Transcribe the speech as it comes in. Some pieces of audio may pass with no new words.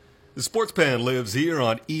The SportsPen lives here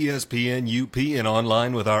on ESPN UP and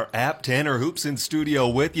online with our app. Tanner Hoops in studio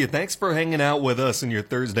with you. Thanks for hanging out with us in your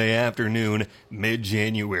Thursday afternoon,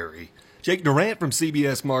 mid-January. Jake Durant from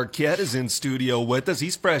CBS Marquette is in studio with us.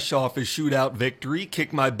 He's fresh off his shootout victory.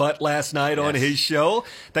 Kicked my butt last night on his show.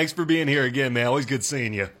 Thanks for being here again, man. Always good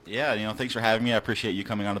seeing you. Yeah, thanks for having me. I appreciate you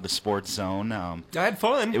coming onto the Sports Zone. I had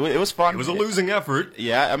fun. It was fun. It was a losing effort.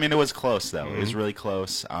 Yeah, it was close, though. It was really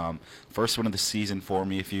close. First one of the season for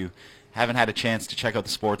me. If you haven't had a chance to check out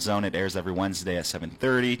the Sports Zone, it airs every Wednesday at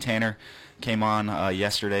 7:30. Tanner came on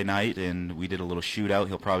yesterday night, and we did a little shootout.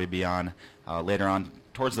 He'll probably be on later on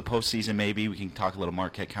towards the postseason, maybe. We can talk a little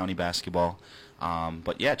Marquette County basketball.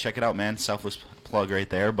 But, yeah, check it out, man. Selfless plug right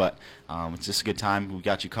there. But it's just a good time. We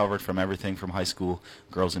got you covered from everything from high school,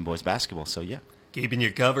 girls and boys basketball. So, yeah. Keeping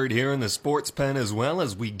you covered here in the Sports Pen as well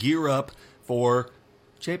as we gear up for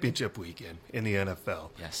championship weekend in the NFL.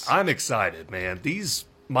 Yes. I'm excited, man. These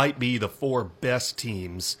might be the four best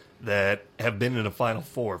teams that have been in a Final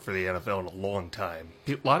Four for the NFL in a long time.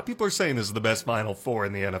 A lot of people are saying this is the best Final Four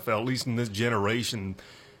in the NFL, at least in this generation.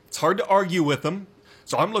 It's hard to argue with them,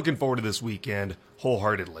 so I'm looking forward to this weekend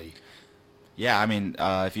wholeheartedly. Yeah,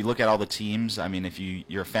 if you look at all the teams, if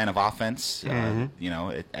you're a fan of offense,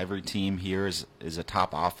 every team here is a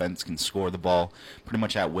top offense, can score the ball pretty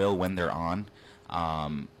much at will when they're on.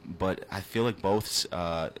 But I feel like both,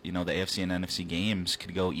 the AFC and NFC games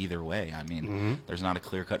could go either way. There's not a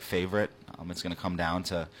clear-cut favorite. It's going to come down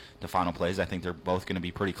to final plays. I think they're both going to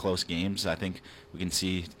be pretty close games. I think we can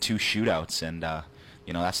see two shootouts, and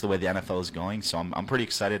that's the way the NFL is going. So I'm pretty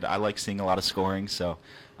excited. I like seeing a lot of scoring. So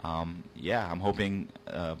I'm hoping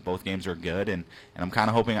both games are good, and I'm kind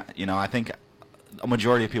of hoping. I think a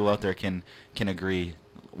majority of people out there can agree.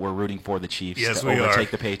 We're rooting for the Chiefs to overtake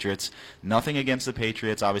the Patriots. Nothing against the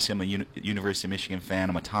Patriots. Obviously, I'm a University of Michigan fan.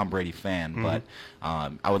 I'm a Tom Brady fan. But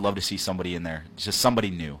I would love to see somebody in there, just somebody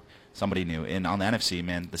new. And on the NFC,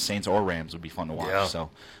 man, the Saints or Rams would be fun to watch. Yeah. So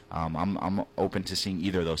I'm open to seeing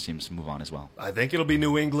either of those teams move on as well. I think it'll be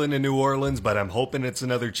New England and New Orleans, but I'm hoping it's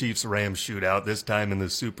another Chiefs-Rams shootout, this time in the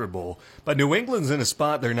Super Bowl. But New England's in a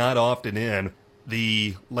spot they're not often in.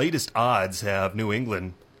 The latest odds have New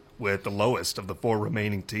England with the lowest of the four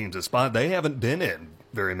remaining teams, a spot they haven't been in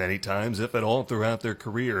very many times, if at all, throughout their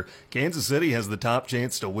career. Kansas City has the top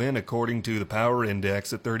chance to win according to the Power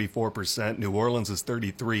Index at 34%. New Orleans is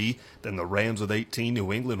 33%, then the Rams with 18%,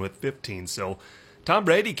 New England with 15%. So Tom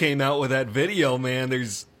Brady came out with that video, man.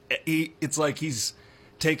 It's like he's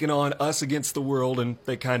taking on us against the world, and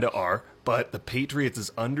they kind of are, but the Patriots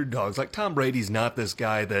as underdogs. Like, Tom Brady's not this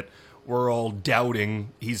guy that we're all doubting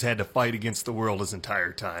he's had to fight against the world his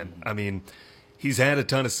entire time. He's had a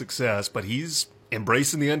ton of success, but he's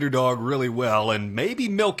embracing the underdog really well and maybe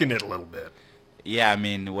milking it a little bit. Yeah,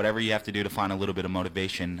 whatever you have to do to find a little bit of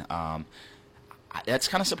motivation, that's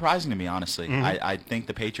kind of surprising to me, honestly. I think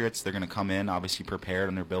the Patriots, they're going to come in, obviously prepared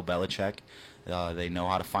under Bill Belichick. They know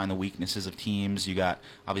how to find the weaknesses of teams. You got,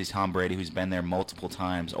 obviously, Tom Brady, who's been there multiple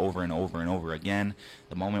times over and over and over again.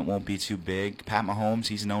 The moment won't be too big. Pat Mahomes,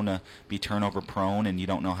 he's known to be turnover-prone, and you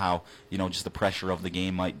don't know how, just the pressure of the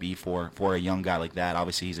game might be for a young guy like that.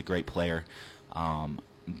 Obviously, he's a great player.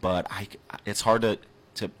 But it's hard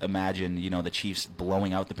to imagine, the Chiefs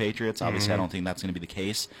blowing out the Patriots. Obviously, I don't think that's going to be the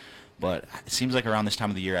case. But it seems like around this time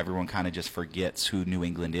of the year, everyone kind of just forgets who New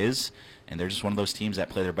England is. And they're just one of those teams that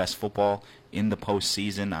play their best football in the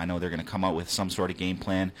postseason. I know they're going to come out with some sort of game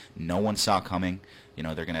plan no one saw coming.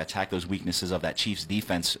 They're going to attack those weaknesses of that Chiefs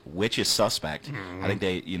defense, which is suspect. I think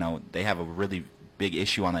they have a really big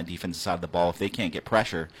issue on that defensive side of the ball. If they can't get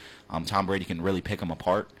pressure, Tom Brady can really pick them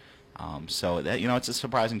apart. So that it's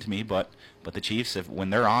surprising to me. But the Chiefs, when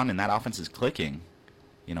they're on and that offense is clicking,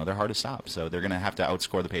 they're hard to stop. So they're going to have to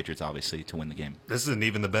outscore the Patriots, obviously, to win the game. This isn't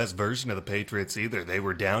even the best version of the Patriots either. They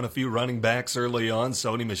were down a few running backs early on.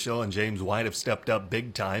 Sony Michel and James White have stepped up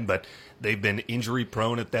big time, but they've been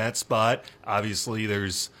injury-prone at that spot. Obviously,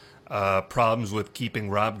 there's problems with keeping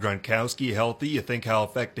Rob Gronkowski healthy. You think how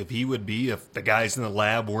effective he would be if the guys in the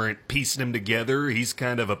lab weren't piecing him together. He's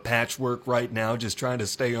kind of a patchwork right now, just trying to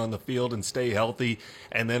stay on the field and stay healthy.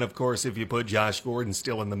 And then, of course, if you put Josh Gordon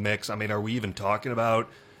still in the mix, are we even talking about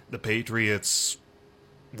the Patriots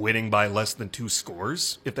winning by less than 2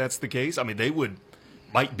 scores, if that's the case? They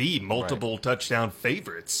might be multiple touchdown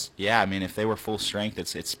favorites. Yeah, if they were full strength,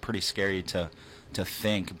 it's pretty scary to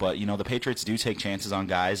think. But, the Patriots do take chances on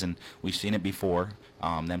guys, and we've seen it before,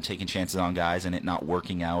 them taking chances on guys and it not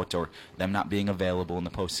working out or them not being available in the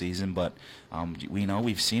postseason. But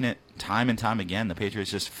we've seen it time and time again. The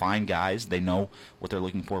Patriots just find guys. They know what they're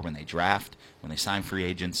looking for when they draft, when they sign free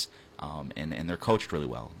agents. and they're coached really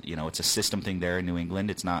well. It's a system thing there in New England.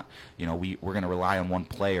 It's not, we're going to rely on one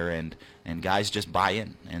player, and guys just buy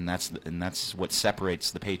in, and that's what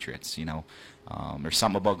separates the Patriots. There's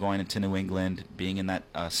something about going into New England, being in that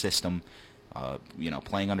system,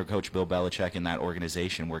 playing under Coach Bill Belichick in that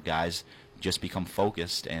organization where guys just become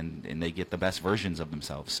focused and they get the best versions of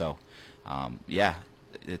themselves. So,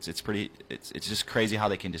 it's just crazy how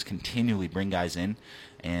they can just continually bring guys in,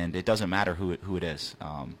 and it doesn't matter who it is.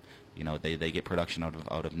 They get production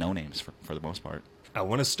out of no names for the most part. I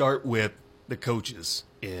want to start with the coaches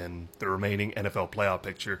in the remaining NFL playoff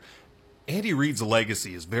picture. Andy Reid's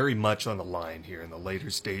legacy is very much on the line here in the later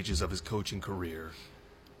stages of his coaching career.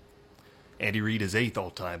 Andy Reid is 8th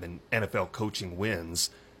all-time in NFL coaching wins,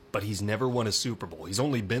 but he's never won a Super Bowl. He's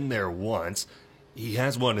only been there once. He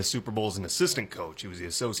has won a Super Bowl as an assistant coach. He was the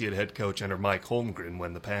associate head coach under Mike Holmgren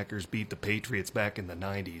when the Packers beat the Patriots back in the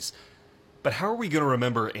 90s. But how are we going to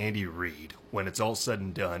remember Andy Reid when it's all said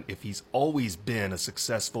and done if he's always been a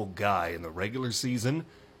successful guy in the regular season,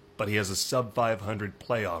 but he has a sub-500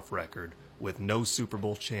 playoff record with no Super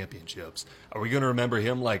Bowl championships? Are we going to remember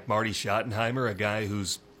him like Marty Schottenheimer, a guy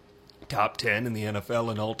who's top 10 in the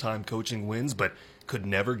NFL in all-time coaching wins, but could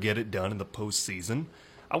never get it done in the postseason?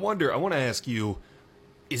 I want to ask you,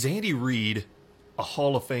 is Andy Reid a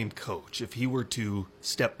Hall of Fame coach if he were to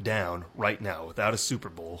step down right now without a Super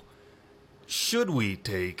Bowl? Should we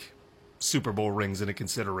take Super Bowl rings into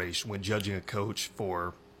consideration when judging a coach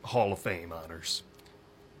for Hall of Fame honors?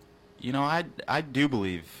 I do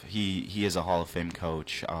believe he is a Hall of Fame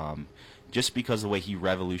coach, just because of the way he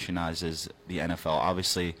revolutionizes the NFL.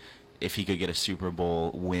 Obviously, if he could get a Super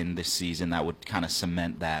Bowl win this season, that would kind of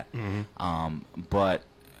cement that. Mm-hmm. But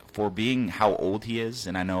for being how old he is,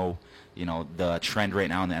 and I know, the trend right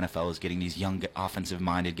now in the NFL is getting these young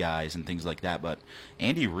offensive-minded guys and things like that, but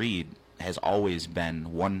Andy Reid has always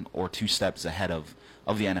been 1 or 2 steps ahead of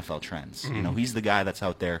the NFL trends. Mm-hmm. He's the guy that's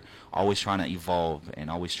out there always trying to evolve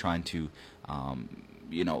and always trying to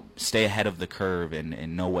stay ahead of the curve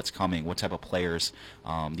and know what's coming, what type of players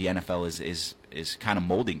the NFL is kind of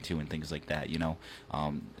molding to and things like that.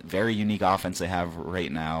 Very unique offense they have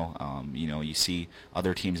right now. You see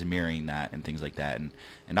other teams mirroring that and things like that.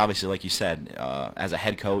 And obviously, like you said, as a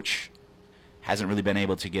head coach, hasn't really been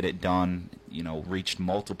able to get it done. Reached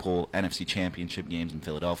multiple NFC Championship games in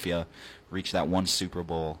Philadelphia, reached that one Super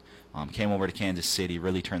Bowl, came over to Kansas City,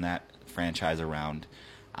 really turned that franchise around,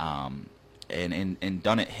 and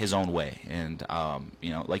done it his own way. And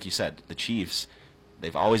like you said, the Chiefs,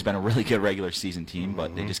 they've always been a really good regular season team,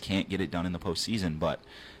 but they just can't get it done in the postseason. But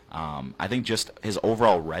I think just his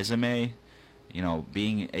overall resume,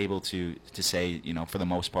 being able to say, for the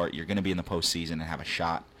most part, you're going to be in the postseason and have a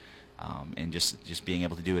shot. And just being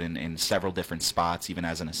able to do it in several different spots, even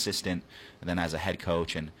as an assistant, and then as a head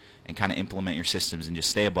coach, and kind of implement your systems and just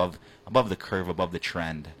stay above the curve, above the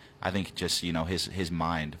trend. I think just his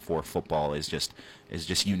mind for football is just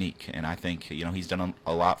unique, and I think he's done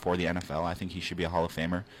a lot for the NFL. I think he should be a Hall of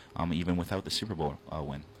Famer, even without the Super Bowl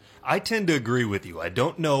win. I tend to agree with you. I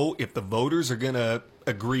don't know if the voters are going to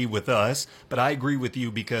agree with us, but I agree with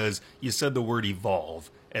you because you said the word evolve.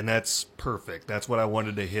 And that's perfect. That's what I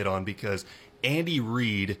wanted to hit on because Andy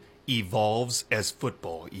Reid evolves as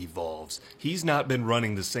football evolves. He's not been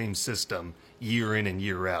running the same system year in and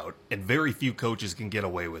year out, and very few coaches can get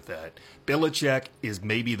away with that. Belichick is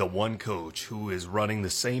maybe the one coach who is running the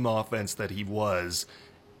same offense that he was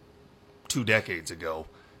 2 decades ago.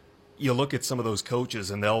 You look at some of those coaches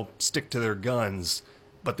and they'll stick to their guns,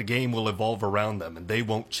 but the game will evolve around them, and they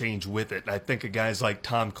won't change with it. And I think of guys like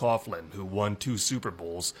Tom Coughlin, who won 2 Super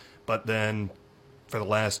Bowls, but then for the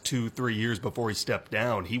last 2-3 years before he stepped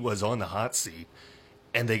down, he was on the hot seat,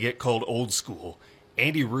 and they get called old school.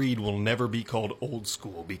 Andy Reid will never be called old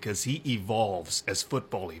school because he evolves as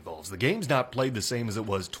football evolves. The game's not played the same as it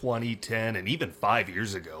was 20, 10, and even 5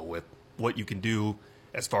 years ago with what you can do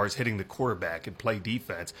as far as hitting the quarterback and play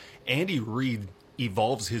defense. Andy Reid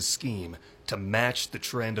evolves his scheme to match the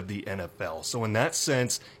trend of the NFL. So in that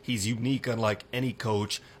sense, he's unique unlike any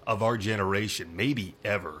coach of our generation, maybe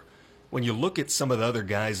ever. When you look at some of the other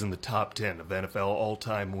guys in the top 10 of NFL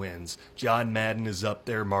all-time wins, John Madden is up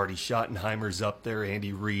there, Marty Schottenheimer's up there,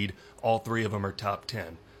 Andy Reid, all 3 of them are top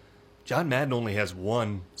 10. John Madden only has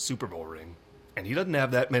 1 Super Bowl ring, and he doesn't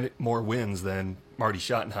have that many more wins than Marty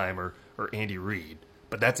Schottenheimer or Andy Reid,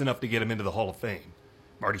 but that's enough to get him into the Hall of Fame.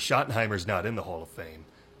 Marty Schottenheimer's not in the Hall of Fame.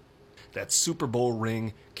 That Super Bowl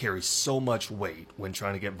ring carries so much weight when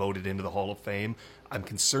trying to get voted into the Hall of Fame. I'm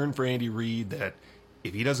concerned for Andy Reid that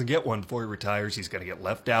if he doesn't get one before he retires, he's going to get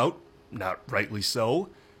left out. Not rightly so,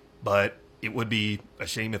 but it would be a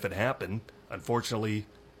shame if it happened. Unfortunately,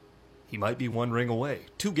 he might be one ring away.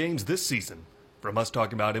 2 games this season from us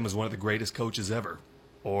talking about him as one of the greatest coaches ever,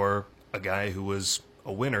 or a guy who was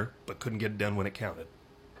a winner but couldn't get it done when it counted.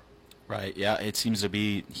 Right, yeah, it seems to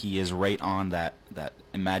be he is right on that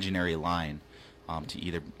imaginary line to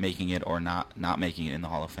either making it or not making it in the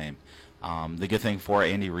Hall of Fame. The good thing for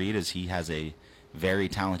Andy Reid is he has a very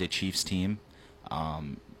talented Chiefs team.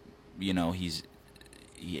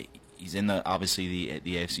 He's in obviously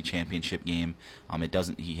the AFC Championship game.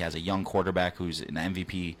 He has a young quarterback who's an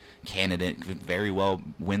MVP candidate, could very well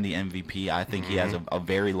win the MVP. I think he has a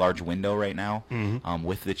very large window right now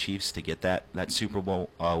with the Chiefs to get that Super Bowl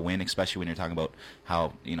win, especially when you're talking about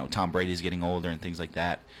how Tom Brady's getting older and things like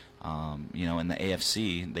that. In the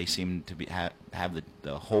AFC, they seem to have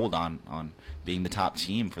the hold on being the top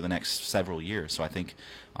team for the next several years. So I think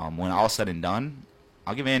when all said and done,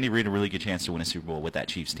 I'll give Andy Reid a really good chance to win a Super Bowl with that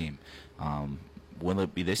Chiefs team. Will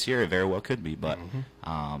it be this year? It very well could be, but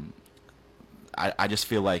I just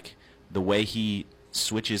feel like the way he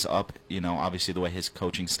switches up, obviously the way his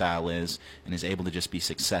coaching style is and is able to just be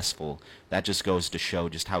successful, that just goes to show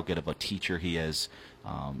just how good of a teacher he is.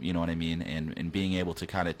 You know what I mean? And being able to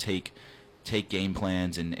kind of take game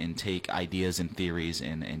plans and take ideas and theories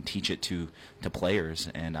and teach it to players.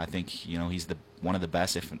 And I think, he's one of the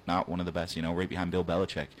best, if not one of the best, right behind Bill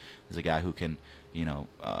Belichick, is a guy who can,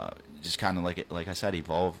 just kind of like I said,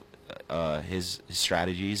 evolve his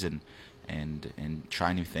strategies and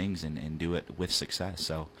try new things and do it with success.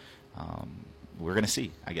 So we're going to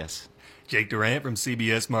see, I guess. Jake Durant from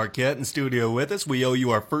CBS Marquette in studio with us. We owe you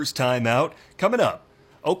our first time out. Coming up,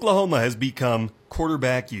 Oklahoma has become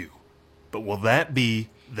quarterback U. But will that be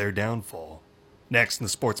their downfall? Next in the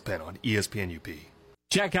Sports Pen on ESPN UP.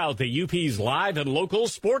 Check out the UP's live and local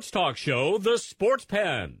sports talk show, The Sports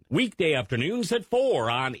Pen. Weekday afternoons at 4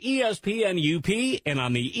 on ESPN UP and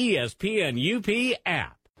on the ESPN UP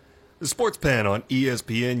app. The Sports Pen on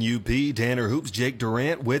ESPN UP. Tanner Hoops, Jake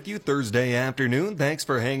Durant with you Thursday afternoon. Thanks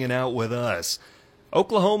for hanging out with us.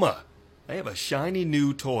 Oklahoma, they have a shiny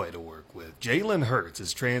new toy to work with. Jalen Hurts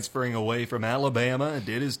is transferring away from Alabama,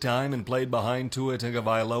 did his time and played behind Tua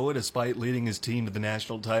Tagovailoa despite leading his team to the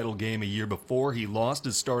national title game a year before. He lost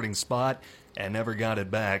his starting spot and never got it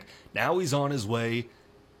back. Now he's on his way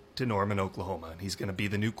to Norman, Oklahoma, and he's going to be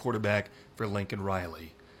the new quarterback for Lincoln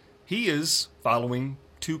Riley. He is following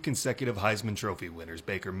 2 consecutive Heisman Trophy winners,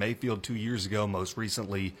 Baker Mayfield 2 years ago, most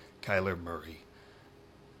recently Kyler Murray.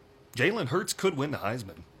 Jalen Hurts could win the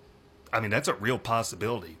Heisman. I mean, that's a real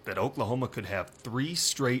possibility that Oklahoma could have 3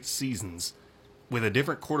 straight seasons with a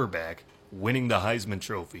different quarterback winning the Heisman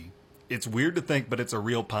Trophy. It's weird to think, but it's a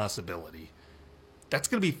real possibility. That's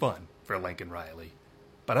going to be fun for Lincoln Riley.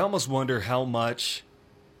 But I almost wonder how much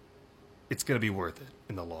it's going to be worth it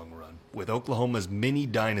in the long run with Oklahoma's mini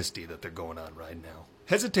dynasty that they're going on right now.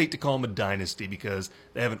 Hesitate to call them a dynasty because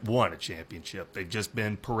they haven't won a championship. They've just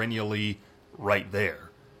been perennially right there.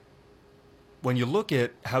 When you look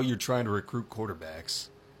at how you're trying to recruit quarterbacks,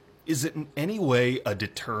 is it in any way a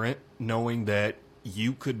deterrent knowing that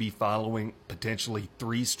you could be following potentially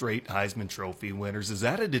 3 straight Heisman Trophy winners? Is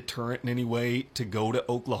that a deterrent in any way to go to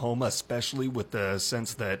Oklahoma, especially with the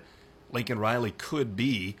sense that Lincoln Riley could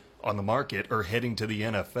be on the market or heading to the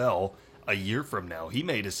NFL a year from now? He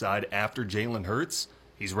may decide after Jalen Hurts,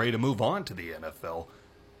 he's ready to move on to the NFL.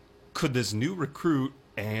 Could this new recruit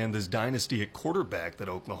and this dynasty at quarterback that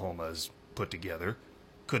Oklahoma has put together,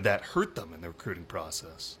 could that hurt them in the recruiting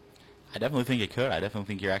process? I definitely think it could. I definitely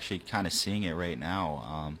think you're actually kind of seeing it right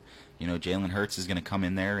now. Jalen Hurts is going to come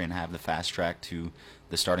in there and have the fast track to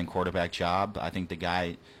the starting quarterback job. I think the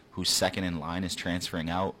guy who's second in line is transferring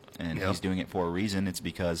out, and he's doing it for a reason. It's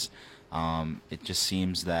because it just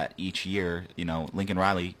seems that each year, Lincoln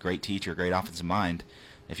Riley, great teacher, great offensive mind.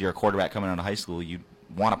 If you're a quarterback coming out of high school, you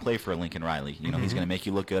want to play for Lincoln Riley. He's going to make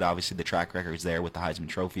you look good. Obviously, the track record is there with the Heisman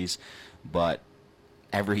trophies, but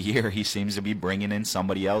every year he seems to be bringing in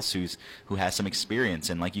somebody else who has some experience.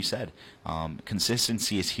 And like you said,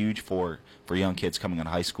 consistency is huge for young kids coming out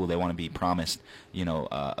of high school. They want to be promised,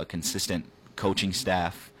 a consistent coaching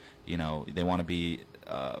staff. They want to be,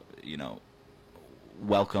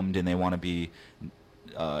 welcomed, and they want to be,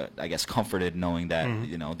 comforted knowing that,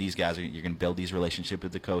 these guys you're going to build these relationships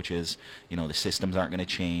with the coaches. The systems aren't going to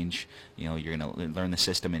change. You're going to learn the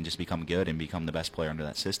system and just become good and become the best player under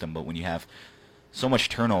that system. But when you have so much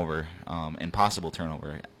turnover and possible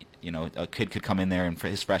turnover, a kid could come in there and for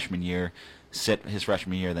his freshman year, sit his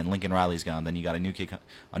freshman year, then Lincoln Riley's gone. Then you got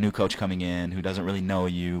a new coach coming in who doesn't really know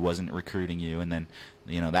you, wasn't recruiting you, and then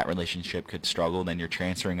that relationship could struggle. Then you're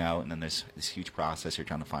transferring out, and then there's this huge process. You're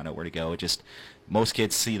trying to find out where to go. Most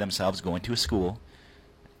kids see themselves going to a school,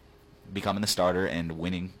 becoming the starter and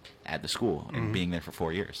winning at the school and being there for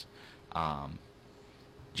 4 years.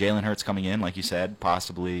 Jalen Hurts coming in, like you said,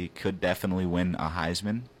 possibly could definitely win a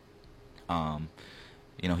Heisman.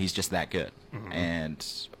 He's just that good. And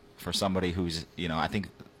for somebody who's, I think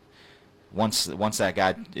once that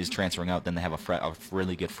guy is transferring out, then they have a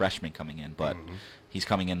really good freshman coming in. But he's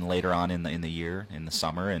coming in later on in the year, in the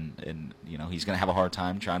summer, and he's going to have a hard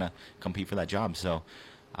time trying to compete for that job. So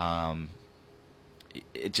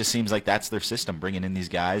it just seems like that's their system, bringing in these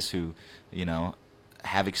guys who,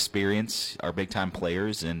 have experience, are big-time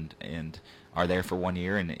players, and are there for 1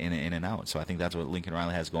 year and in and out. So I think that's what Lincoln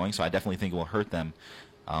Riley has going. So I definitely think it will hurt them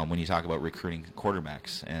when you talk about recruiting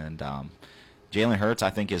quarterbacks. And Jalen Hurts, I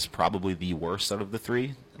think, is probably the worst out of the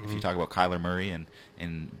three. If you talk about Kyler Murray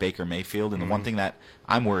and Baker Mayfield. And the one thing that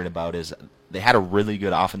I'm worried about is they had a really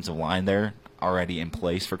good offensive line there already in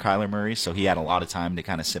place for Kyler Murray, so he had a lot of time to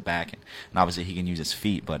kind of sit back, and obviously he can use his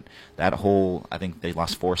feet, but I think they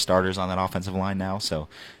lost 4 starters on that offensive line now, so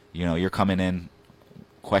you're coming in,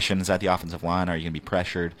 questions at the offensive line, are you going to be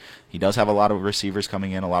pressured? He does have a lot of receivers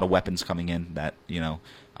coming in, a lot of weapons coming in that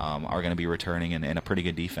are going to be returning, and a pretty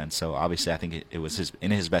good defense, so obviously I think it was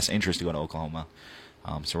in his best interest to go to Oklahoma.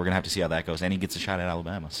 So we're going to have to see how that goes, and he gets a shot at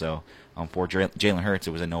Alabama, so for Jalen Hurts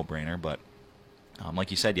it was a no-brainer, but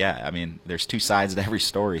like you said, yeah, I mean, there's 2 sides to every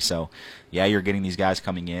story. So, yeah, you're getting these guys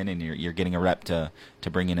coming in, and you're getting a rep to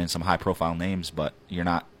bringing in some high-profile names, but you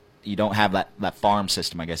don't have that farm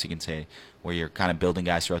system, I guess you can say, where you're kind of building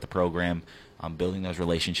guys throughout the program, building those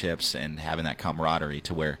relationships, and having that camaraderie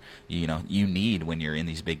to where you need when you're in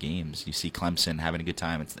these big games. You see Clemson having a good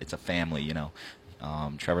time; it's a family.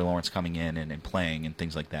 Trevor Lawrence coming in and playing and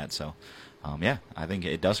things like that. So, yeah, I think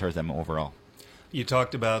it does hurt them overall. You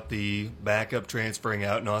talked about the backup transferring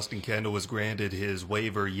out, and Austin Kendall was granted his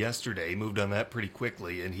waiver yesterday. He moved on that pretty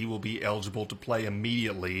quickly, and he will be eligible to play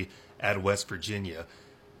immediately at West Virginia.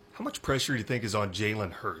 How much pressure do you think is on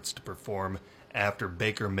Jalen Hurts to perform after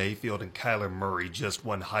Baker Mayfield and Kyler Murray just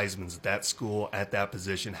won Heismans at that school at that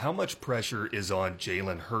position? How much pressure is on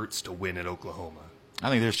Jalen Hurts to win at Oklahoma? I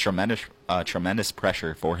think there's tremendous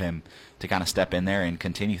pressure for him to kind of step in there and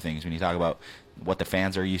continue things. When you talk about what the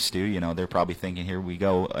fans are used to, they're probably thinking, here we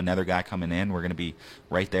go, another guy coming in. We're going to be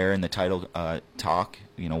right there in the title talk,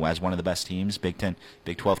 as one of the best teams, Big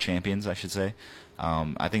 12 champions, I should say.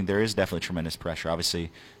 I think there is definitely tremendous pressure.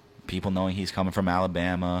 Obviously, people knowing he's coming from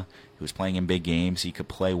Alabama, he was playing in big games, he could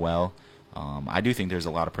play well. I do think there's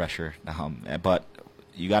a lot of pressure, but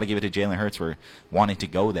you got to give it to Jalen Hurts for wanting to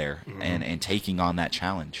go there and taking on that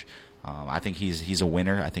challenge. I think he's a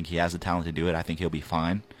winner. I think he has the talent to do it. I think he'll be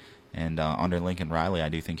fine. And under Lincoln Riley, I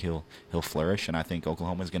do think he'll flourish, and I think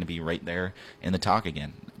Oklahoma is going to be right there in the talk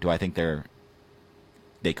again. Do I think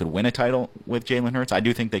they could win a title with Jalen Hurts? I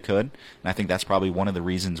do think they could, and I think that's probably one of the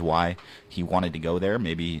reasons why he wanted to go there.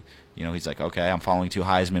 Maybe he's like, okay, I'm following 2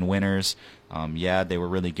 Heisman winners. Yeah, they were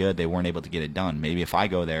really good. They weren't able to get it done. Maybe if I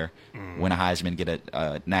go there, win a Heisman, get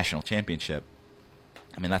a national championship,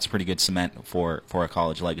 I mean, that's pretty good cement for a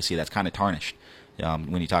college legacy that's kind of tarnished.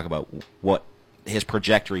 When you talk about what his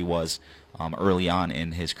trajectory was early on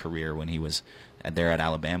in his career when he was there at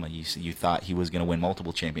Alabama, you thought he was going to win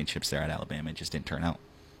multiple championships there at Alabama. It just didn't turn out.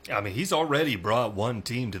 I mean, he's already brought one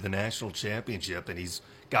team to the national championship, and he's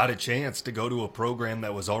got a chance to go to a program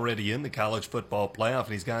that was already in the college football playoff,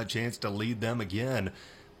 and he's got a chance to lead them again.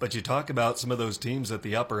 But you talk about some of those teams at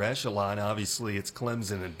the upper echelon. Obviously, it's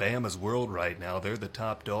Clemson and Bama's world right now. They're the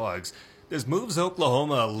top dogs. This moves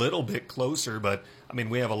Oklahoma a little bit closer, but, I mean,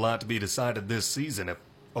 we have a lot to be decided this season if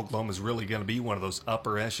Oklahoma's really going to be one of those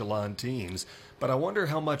upper echelon teams. But I wonder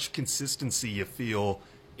how much consistency you feel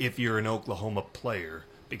if you're an Oklahoma player,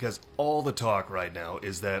 because all the talk right now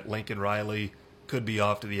is that Lincoln Riley could be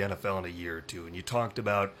off to the NFL in a year or two. And you talked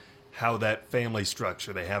about how that family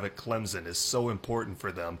structure they have at Clemson is so important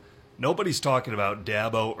for them. Nobody's talking about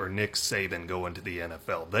Dabo or Nick Saban going to the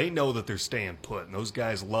NFL. They know that they're staying put, and those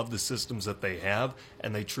guys love the systems that they have,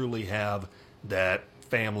 and they truly have that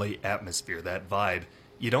family atmosphere, that vibe.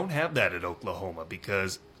 You don't have that at Oklahoma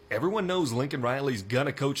because everyone knows Lincoln Riley's going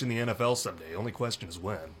to coach in the NFL someday. Only question is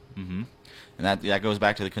when. Mm-hmm. And that goes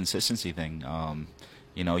back to the consistency thing.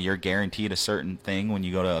 You're guaranteed a certain thing when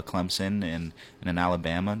you go to a Clemson and an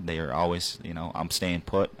Alabama. They are always, I'm staying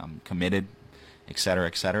put, I'm committed, et cetera,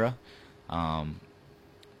 et cetera.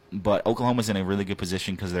 But Oklahoma's in a really good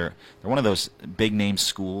position because they're one of those big-name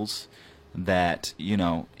schools that,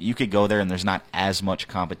 you could go there and there's not as much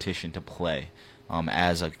competition to play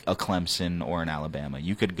as a Clemson or an Alabama.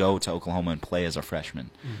 You could go to Oklahoma and play as a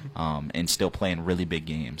freshman and still play in really big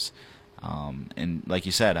games. And like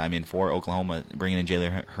you said, I mean, for Oklahoma, bringing in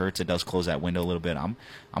Jalen Hurts, it does close that window a little bit. I'm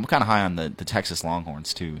kind of high on the Texas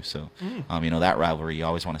Longhorns too. So, that rivalry, you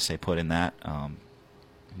always want to stay put in that.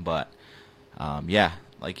 Yeah,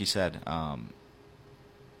 like you said,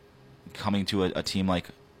 coming to a team like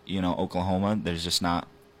Oklahoma, there's just not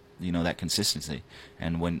that consistency.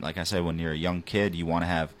 And when you're a young kid, you want to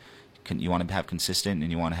have consistent,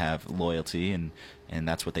 and you want to have loyalty, and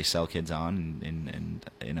that's what they sell kids on, and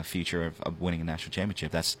in a future of winning a national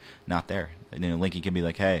championship. That's not there. And Lincoln can be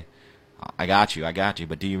like, hey, I got you,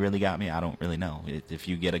 but do you really got me? I don't really know. If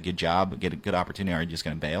you get a good job, get a good opportunity, are you just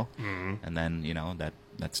going to bail? Mm-hmm. And then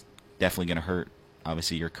that's definitely going to hurt,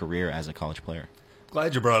 obviously, your career as a college player.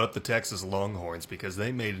 Glad you brought up the Texas Longhorns, because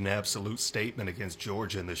they made an absolute statement against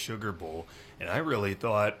Georgia in the Sugar Bowl, and I really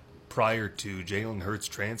thought prior to Jalen Hurts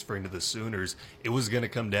transferring to the Sooners, it was going to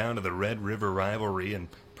come down to the Red River rivalry and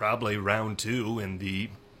probably round 2 in the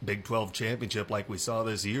Big 12 championship like we saw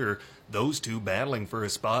this year, those two battling for a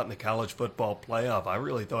spot in the college football playoff. I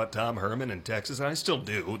really thought Tom Herman and Texas, and I still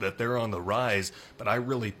do, that they're on the rise, but I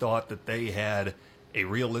really thought that they had a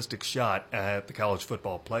realistic shot at the college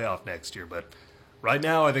football playoff next year. But right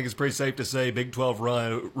now, I think it's pretty safe to say Big 12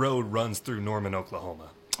 road runs through Norman,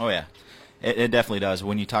 Oklahoma. Oh, yeah. It definitely does.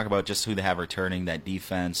 When you talk about just who they have returning, that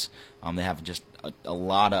defense, they have just a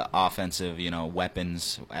lot of offensive,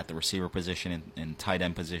 weapons at the receiver position and tight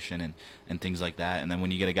end position and things like that. And then when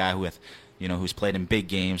you get a guy who's played in big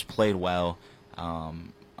games, played well,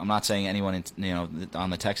 I'm not saying anyone on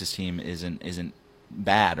the Texas team isn't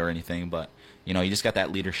bad or anything, but you just got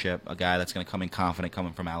that leadership, a guy that's going to come in confident,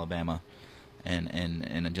 coming from Alabama,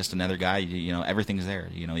 and just another guy. Everything's there.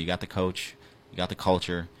 You got the coach, you got the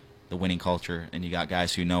culture, the winning culture, and you got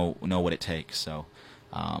guys who know what it takes. So,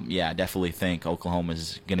 I definitely think Oklahoma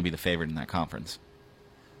is going to be the favorite in that conference.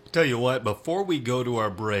 Tell you what, before we go to our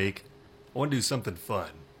break, I want to do something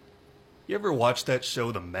fun. You ever watch that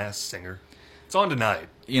show, The Masked Singer? It's on tonight.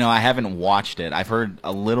 I haven't watched it. I've heard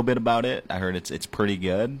a little bit about it. I heard it's pretty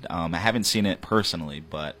good. I haven't seen it personally,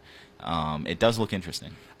 but it does look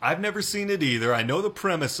interesting. I've never seen it either. I know the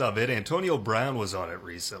premise of it. Antonio Brown was on it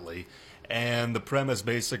recently. And the premise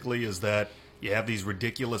basically is that you have these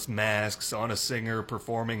ridiculous masks on a singer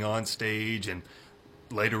performing on stage and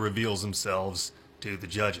later reveals themselves to the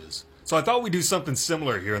judges. So I thought we'd do something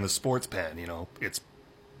similar here in the Sports Pen. It's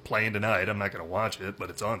playing tonight. I'm not going to watch it, but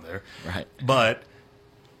it's on there. Right. But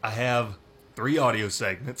I have 3 audio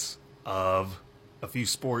segments of a few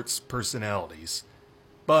sports personalities,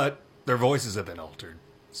 but their voices have been altered.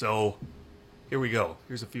 So here we go.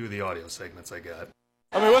 Here's a few of the audio segments I got.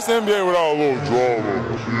 I mean, what's the NBA without a little drama,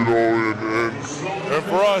 and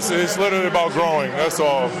for us, it's literally about growing, that's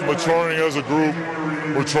all. Maturing as a group,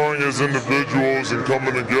 maturing as individuals, and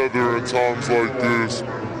coming together in times like this.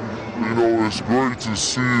 It's great to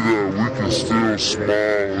see that we can still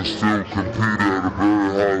smile and still compete at a very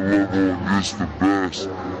high level against the best.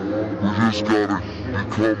 We just gotta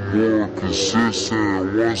become more consistent,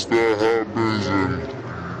 and once that happens,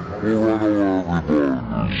 and we'll run over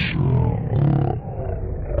everybody.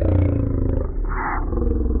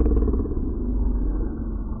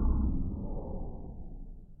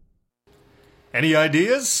 Any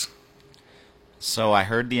ideas? So I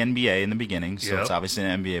heard the NBA in the beginning, so It's obviously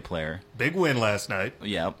an NBA player. Big win last night.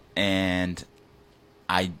 Yep, and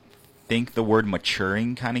I think the word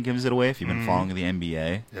maturing kind of gives it away if you've been following the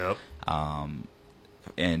NBA. Yep.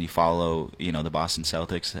 And you follow, the Boston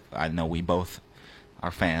Celtics. I know we both are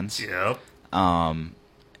fans. Yep.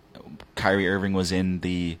 Kyrie Irving was in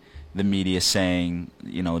the media saying,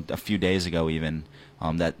 a few days ago even,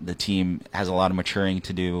 that the team has a lot of maturing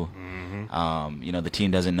to do. Mm-hmm. The team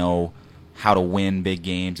doesn't know how to win big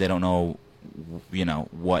games. They don't know,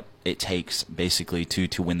 what it takes basically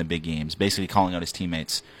to win the big games. Basically calling out his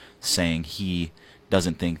teammates, saying he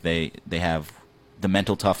doesn't think they have the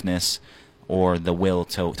mental toughness or the will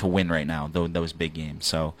to win right now, those big games.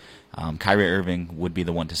 So Kyrie Irving would be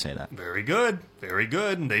the one to say that. Very good. Very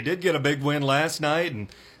good. And they did get a big win last night, and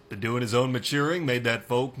been doing his own maturing, made that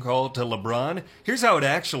phone call to LeBron. Here's how it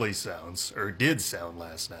actually sounds, or did sound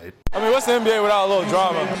last night. I mean, what's the NBA without a little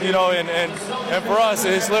drama, and for us,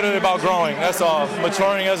 it's literally about growing, that's all.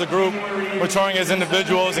 Maturing as a group, maturing as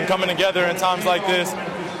individuals, and coming together in times like this.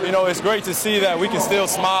 It's great to see that we can still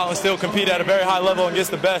smile and still compete at a very high level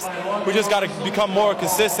against the best. We just got to become more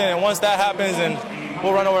consistent, and once that happens, and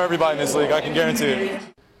we'll run over everybody in this league, I can guarantee it.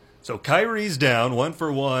 So Kyrie's down 1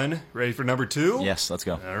 for 1. Ready for number 2? Yes, let's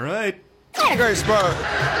go. All right. Great spot.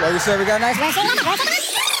 Like you said, we got a nice win.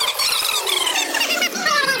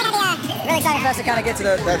 Really excited for us to kind of get to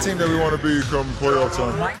that team that we want to be come playoff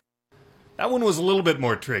time. That one was a little bit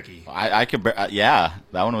more tricky. I could, yeah,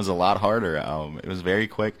 that one was a lot harder. It was very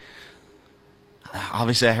quick.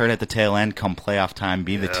 Obviously, I heard at the tail end, come playoff time,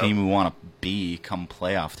 be the team we want to be come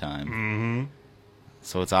playoff time. Mm-hmm.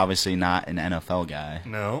 So it's obviously not an NFL guy.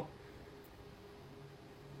 No.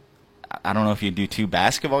 I don't know if you'd do 2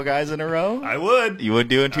 basketball guys in a row. I would. You would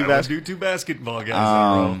do it I would do 2 basketball guys in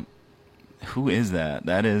a row. Who is that?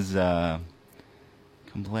 That is come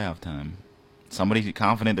playoff time. Somebody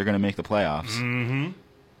confident they're going to make the playoffs. Mm-hmm.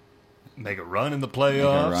 Make a run in the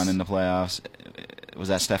playoffs. Was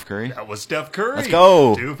that Steph Curry? That was Steph Curry. Let's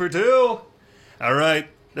go. 2 for 2. All right.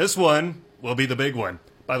 This one will be the big one.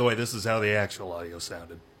 By the way, this is how the actual audio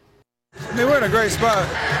sounded. I mean, we're in a great spot.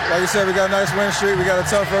 Like you said, we got a nice win streak. We got a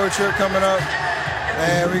tough road trip coming up.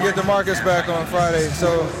 And we get DeMarcus back on Friday.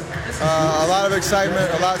 So a lot of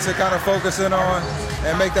excitement, a lot to kind of focus in on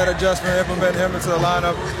and make that adjustment, implement him into the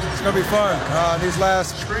lineup. It's going to be fun. These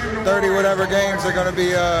last 30-whatever games are going to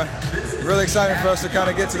be really exciting for us to kind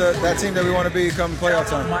of get to that team that we want to be come playoff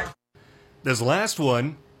time. This last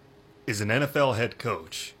one is an NFL head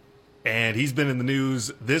coach. And he's been in the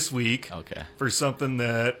news this week for something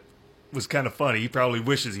that was kind of funny. He probably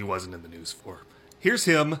wishes he wasn't in the news for. Here's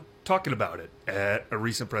him talking about it at a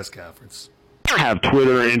recent press conference. I have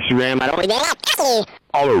Twitter and Instagram. I don't really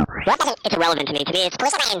all over. It's irrelevant to me. To me, it's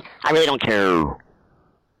personal. I really don't care.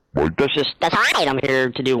 Like, that's all right. I'm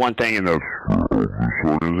here to do one thing, and the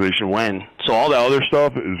organization win. So all the other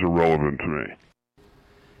stuff is irrelevant to me.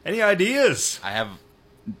 Any ideas?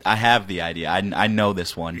 I have the idea. I know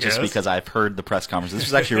this one just because I've heard the press conference. This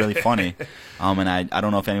was actually really funny. And I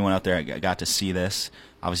don't know if anyone out there got to see this.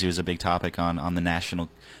 Obviously, it was a big topic on the national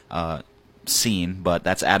scene, but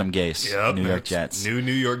that's Adam Gase, New York Jets. New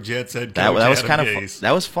York Jets head coach. That was Adam kind Gase. of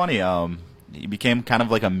that was funny. He became kind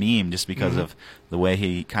of like a meme just because of the way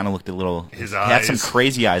he kind of looked a little. His he eyes. had some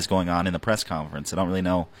crazy eyes going on in the press conference. I don't really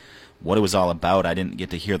know what it was all about. I didn't get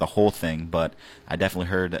to hear the whole thing, but I definitely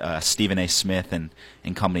heard Stephen A. Smith and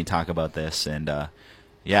company talk about this. And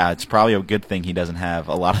yeah, it's probably a good thing he doesn't have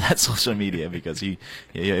a lot of that social media because he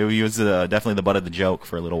was definitely the butt of the joke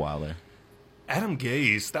for a little while there. Adam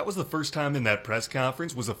Gase, that was the first time in that press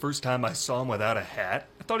conference, was the first time I saw him without a hat.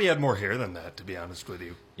 I thought he had more hair than that, to be honest with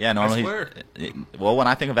you. Yeah, normally. I swear. Well, when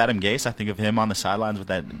I think of Adam Gase, I think of him on the sidelines with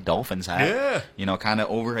that Dolphins hat. Yeah. You know, kind of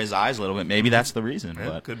over his eyes a little bit. Maybe that's the reason. Yeah,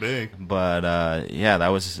 but could be. But yeah, that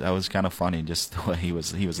was kind of funny, just the way he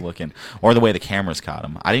was looking, or the way the cameras caught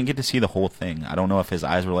him. I didn't get to see the whole thing. I don't know if his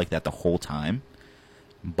eyes were like that the whole time,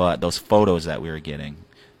 but those photos that we were getting,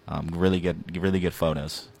 really good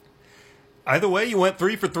photos. Either way, you went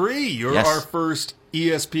 3 for 3. You're Yes. our first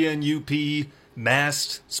ESPN UP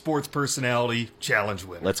masked sports personality challenge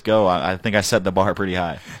winner. Let's go. I think I set the bar pretty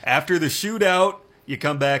high. After the shootout, you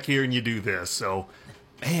come back here and you do this. So,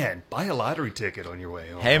 man, buy a lottery ticket on your way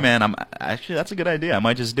home. Hey, man, actually that's a good idea. I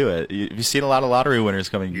might just do it. You've seen a lot of lottery winners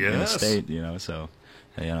coming in the Yes. state, so.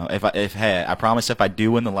 Hey, I promise if I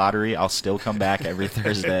do win the lottery, I'll still come back every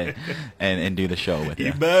Thursday and do the show with you.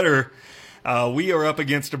 You better. We are up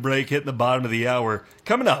against a break, hitting the bottom of the hour.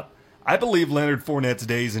 Coming up, I believe Leonard Fournette's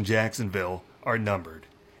days in Jacksonville are numbered.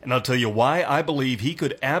 And I'll tell you why I believe he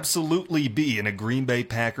could absolutely be in a Green Bay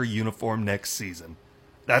Packer uniform next season.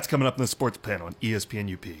 That's coming up in the Sports Pen on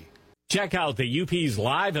ESPN UP. Check out the UP's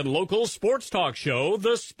live and local sports talk show,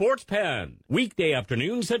 The Sports Pen. Weekday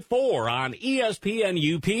afternoons at 4 on ESPN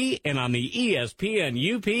UP and on the ESPN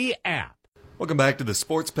UP app. Welcome back to the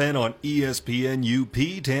Sports Pen on ESPN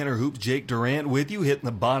UP. Tanner Hoops, Jake Durant with you, hitting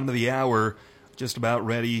the bottom of the hour, just about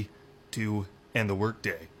ready to end the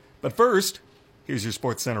workday. But first, here's your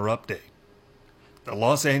Sports Center update. The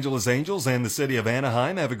Los Angeles Angels and the city of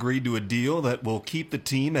Anaheim have agreed to a deal that will keep the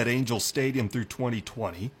team at Angel Stadium through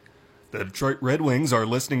 2020. The Detroit Red Wings are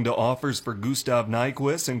listening to offers for Gustav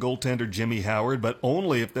Nyquist and goaltender Jimmy Howard, but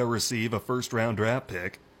only if they'll receive a first-round draft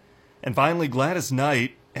pick. And finally, Gladys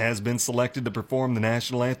Knight has been selected to perform the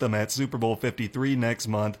national anthem at Super Bowl 53 next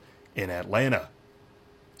month in Atlanta.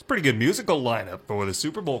 It's a pretty good musical lineup for the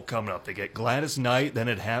Super Bowl coming up. They get Gladys Knight, then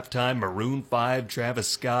at halftime, Maroon 5, Travis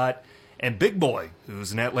Scott, and Big Boy,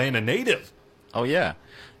 who's an Atlanta native. Oh, yeah.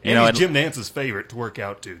 And he's Jim Nance's favorite to work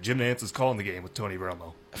out to. Jim Nance is calling the game with Tony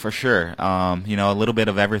Romo. For sure. A little bit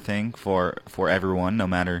of everything for everyone, no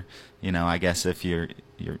matter, I guess if you're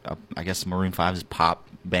I guess Maroon 5 is a pop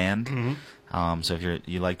band. Mm-hmm. So if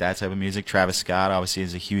you like that type of music, Travis Scott obviously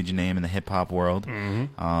is a huge name in the hip hop world.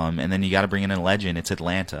 Mm-hmm. And then you got to bring in a legend. It's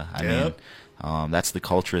Atlanta. I Yep. mean, that's the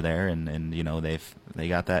culture there, and they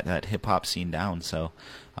got that hip hop scene down. So,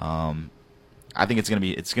 I think it's gonna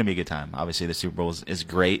be a good time. Obviously, the Super Bowl is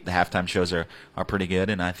great. The halftime shows are pretty good,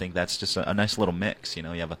 and I think that's just a nice little mix. You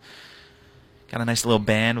have got a nice little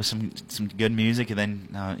band with some good music, and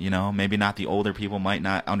then maybe not the older people might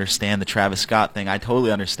not understand the Travis Scott thing. I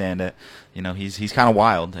totally understand it. He's kind of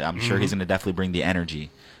wild. I'm sure he's going to definitely bring the energy.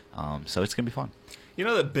 So it's going to be fun. You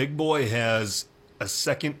know that Big Boy has a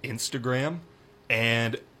second Instagram,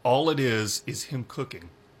 and all it is him cooking.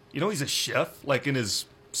 He's a chef, like in his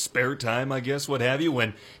spare time, I guess, what have you.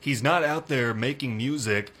 When he's not out there making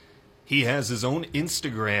music, he has his own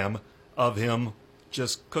Instagram of him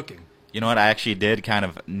just cooking. You know what? I actually did kind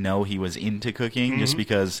of know he was into cooking just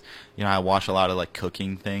because, I watch a lot of like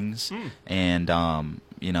cooking things. And,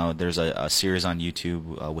 there's a series on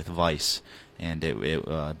YouTube with Vice. And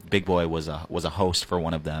Big Boy was a host for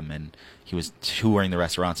one of them, and he was touring the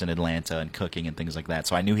restaurants in Atlanta and cooking and things like that.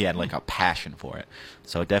 So I knew he had like a passion for it.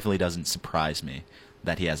 So it definitely doesn't surprise me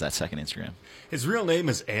that he has that second Instagram. His real name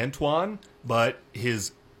is Antoine, but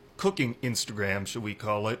his cooking Instagram, should we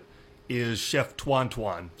call it, is Chef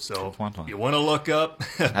Twan. So you want to look up.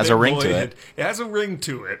 Has a ring to it. It has a ring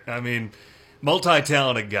to it. I mean,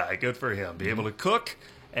 multi-talented guy. Good for him. Be able to cook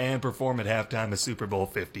and perform at halftime of Super Bowl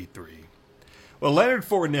 53. Well, Leonard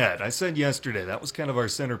Fournette, I said yesterday, that was kind of our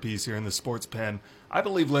centerpiece here in the Sports Pen. I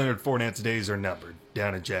believe Leonard Fournette's days are numbered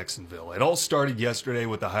down in Jacksonville. It all started yesterday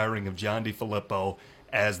with the hiring of John DeFilippo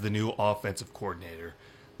as the new offensive coordinator.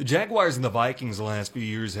 The Jaguars and the Vikings the last few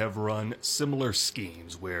years have run similar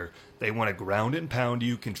schemes where they want to ground and pound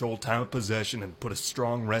you, control time of possession, and put a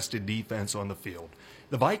strong, rested defense on the field.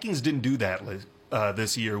 The Vikings didn't do that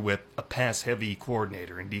this year with a pass-heavy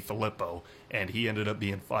coordinator in DeFilippo, and he ended up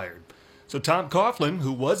being fired. So Tom Coughlin,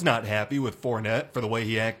 who was not happy with Fournette for the way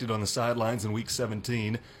he acted on the sidelines in Week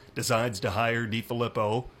 17, decides to hire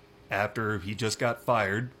DeFilippo after he just got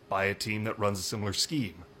fired by a team that runs a similar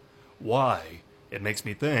scheme. Why? It makes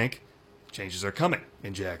me think changes are coming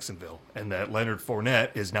in Jacksonville, and that Leonard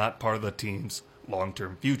Fournette is not part of the team's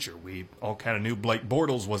long-term future. We all kind of knew Blake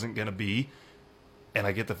Bortles wasn't going to be, and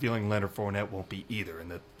I get the feeling Leonard Fournette won't be either, and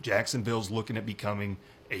that Jacksonville's looking at becoming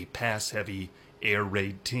a pass-heavy, air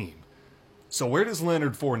raid team. So where does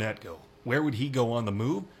Leonard Fournette go? Where would he go on the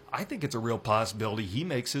move? I think it's a real possibility he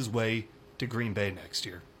makes his way to Green Bay next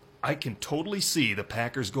year. I can totally see the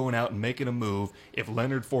Packers going out and making a move if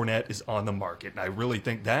Leonard Fournette is on the market. And I really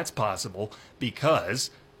think that's possible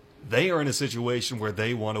because they are in a situation where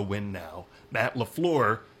they want to win now. Matt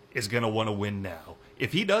LaFleur is going to want to win now.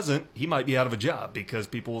 If he doesn't, he might be out of a job because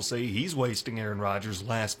people will say he's wasting Aaron Rodgers'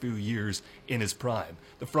 last few years in his prime.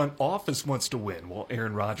 The front office wants to win while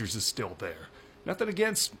Aaron Rodgers is still there. Nothing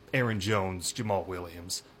against Aaron Jones, Jamal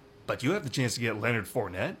Williams, but you have the chance to get Leonard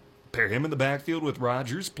Fournette, pair him in the backfield with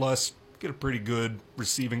Rodgers, plus get a pretty good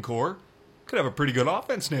receiving core. Could have a pretty good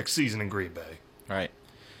offense next season in Green Bay. Right.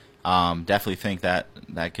 Definitely think that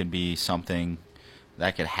could be something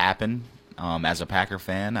that could happen. As a Packer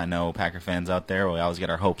fan, I know Packer fans out there, we always get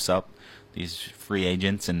our hopes up. These free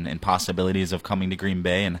agents and possibilities of coming to Green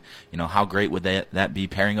Bay, and how great would that be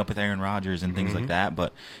pairing up with Aaron Rodgers and things like that.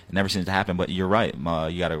 But it never seems to happen. But you're right.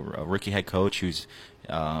 You got a rookie head coach who's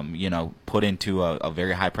put into a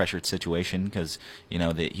very high pressured situation because he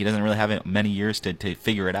doesn't really have many years to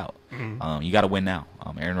figure it out. You got to win now.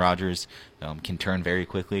 Aaron Rodgers can turn very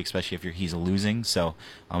quickly, especially if he's losing. So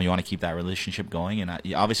you want to keep that relationship going. And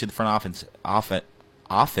obviously the front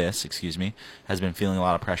office has been feeling a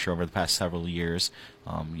lot of pressure over the past several years.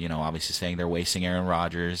 Obviously saying they're wasting Aaron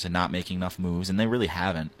Rodgers and not making enough moves, and they really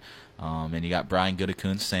haven't. And you got Brian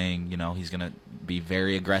Gutekunst saying, he's going to be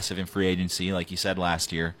very aggressive in free agency, like he said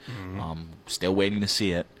last year. Still waiting to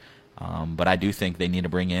see it. But I do think they need to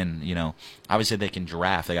bring in, obviously they can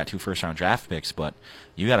draft. They got 2 first-round draft picks, but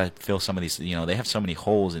you got to fill some of these. They have so many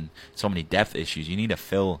holes and so many depth issues. You need to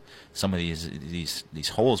fill some of these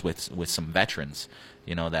holes with some veterans,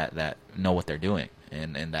 that know what they're doing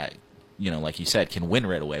and that. Like you said, can win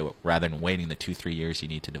right away rather than waiting the 2-3 years you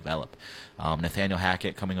need to develop. Nathaniel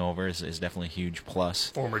Hackett coming over is definitely a huge plus.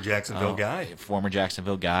 Former Jacksonville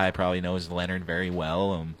guy. Probably knows Leonard very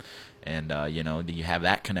well. You have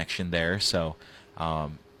that connection there. So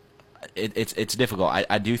it's difficult.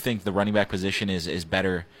 I do think the running back position is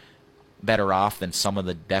better off than some of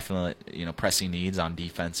the definite pressing needs on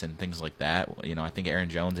defense and things like that. I think Aaron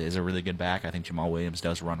Jones is a really good back. I think Jamal Williams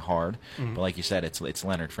does run hard, but like you said, it's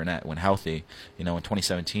Leonard Fournette when healthy. In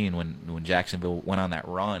 2017 when Jacksonville went on that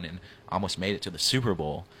run and almost made it to the Super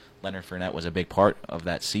Bowl, Leonard Fournette was a big part of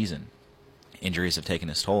that season. Injuries have taken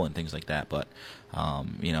its toll and things like that, but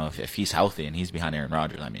if he's healthy and he's behind Aaron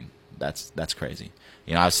Rodgers, I mean that's crazy.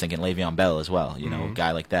 I was thinking Le'Veon Bell as well. A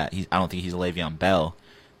guy like that. I don't think he's a Le'Veon Bell.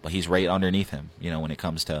 But he's right underneath him, when it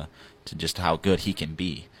comes to just how good he can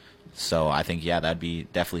be. So I think, yeah, that'd be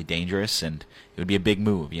definitely dangerous, and it would be a big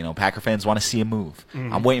move. You know, Packer fans want to see a move.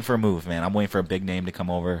 I'm waiting for a move, man. I'm waiting for a big name to come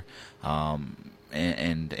over,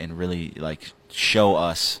 and really like show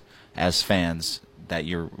us as fans that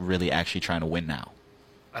you're really actually trying to win now.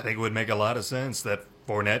 I think it would make a lot of sense that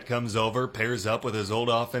Fournette comes over, pairs up with his old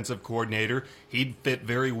offensive coordinator. He'd fit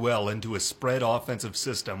very well into a spread offensive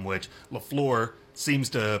system, which LaFleur seems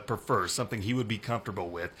to prefer, something he would be comfortable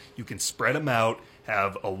with. You can spread them out,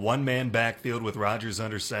 have a one-man backfield with Rodgers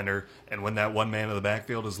under center, and when that one man in the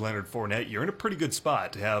backfield is Leonard Fournette, you're in a pretty good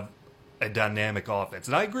spot to have a dynamic offense.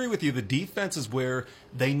 And I agree with you, the defense is where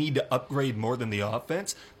they need to upgrade more than the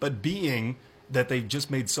offense, but being that they've just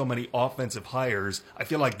made so many offensive hires, I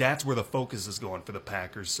feel like that's where the focus is going for the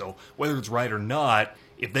Packers. So whether it's right or not,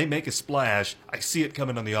 if they make a splash, I see it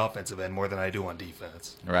coming on the offensive end more than I do on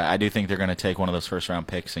defense. Right. I do think they're going to take one of those first-round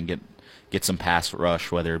picks and get some pass rush,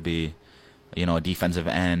 whether it be, you know, a defensive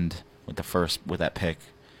end with that pick,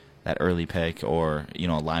 that early pick, or, you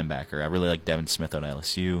know, a linebacker. I really like Devin Smith out of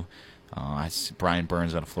LSU. I see Brian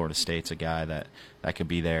Burns out of Florida State's a guy that could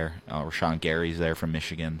be there. Rashawn Gary's there from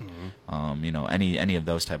Michigan. You know, any of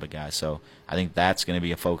those type of guys. So I think that's going to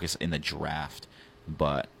be a focus in the draft.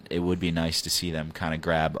 But it would be nice to see them kind of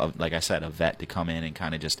grab, like I said, a vet to come in and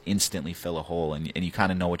kind of just instantly fill a hole, and you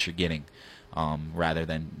kind of know what you're getting, rather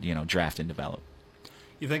than, you know, draft and develop.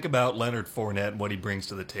 You think about Leonard Fournette and what he brings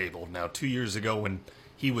to the table. Now, 2 years ago when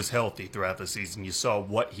he was healthy throughout the season, you saw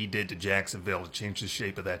what he did to Jacksonville to change the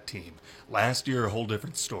shape of that team. Last year, a whole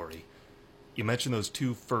different story. You mentioned those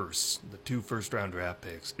the two first-round draft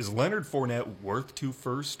picks. Is Leonard Fournette worth 2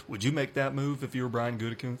 first? Would you make that move if you were Brian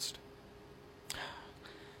Gutekunst?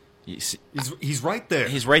 He's right there.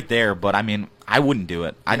 He's right there, but I mean, I wouldn't do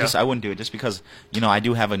it. I wouldn't do it just because, you know, I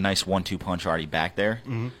do have a nice 1-2 punch already back there.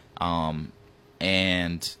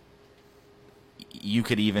 And you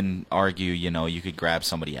could even argue, you know, you could grab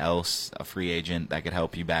somebody else, a free agent that could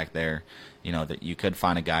help you back there. You know, that you could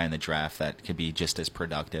find a guy in the draft that could be just as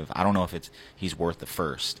productive. I don't know if he's worth the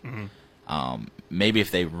first. Maybe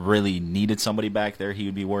if they really needed somebody back there, he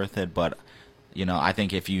would be worth it. But, you know, I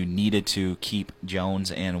think if you needed to keep Jones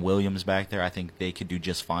and Williams back there, I think they could do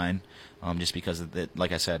just fine. Just because of the,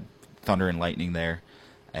 like I said, thunder and lightning there.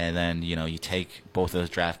 And then, you know, you take both of those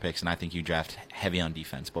draft picks, and I think you draft heavy on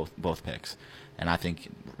defense, both picks. And I think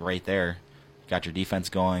right there, you got your defense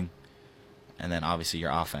going, and then obviously your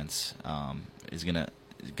offense is gonna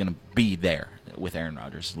be there with Aaron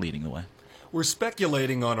Rodgers leading the way. We're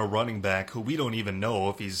speculating on a running back who we don't even know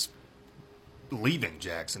if he's leaving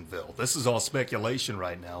Jacksonville. This is all speculation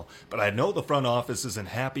right now, but I know the front office isn't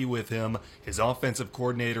happy with him. His offensive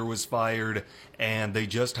coordinator was fired, and they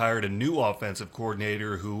just hired a new offensive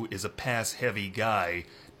coordinator who is a pass-heavy guy,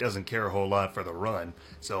 doesn't care a whole lot for the run.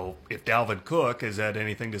 So if Dalvin Cook has had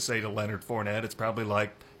anything to say to Leonard Fournette, it's probably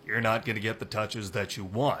like, you're not going to get the touches that you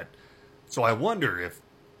want. So I wonder if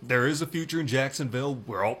there is a future in Jacksonville.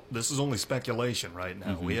 This is only speculation right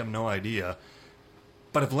now. We have no idea.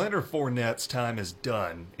 But if Leonard Fournette's time is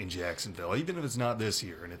done in Jacksonville, even if it's not this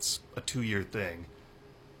year and it's a 2-year thing,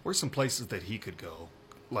 where's some places that he could go?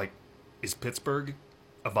 Like, is Pittsburgh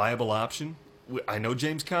a viable option? I know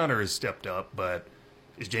James Conner has stepped up, but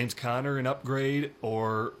is James Conner an upgrade,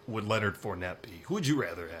 or would Leonard Fournette be? Who would you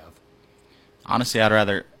rather have? Honestly,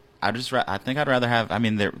 I think I'd rather have. I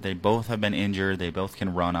mean, they both have been injured. They both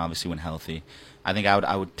can run, obviously, when healthy. I think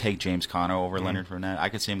I would take James Conner over Leonard Fournette. I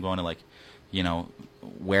could see him going to, like, you know,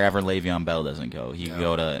 wherever Le'Veon Bell doesn't go. He could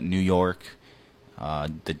go to New York,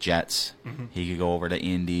 the Jets. He could go over to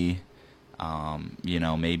Indy. You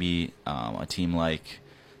know, maybe a team like,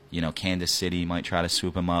 you know, Kansas City might try to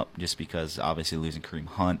swoop him up just because obviously losing Kareem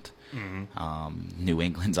Hunt. New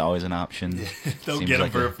England's always an option. They'll get him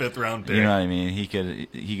for a 5th-round pick. You know what I mean? He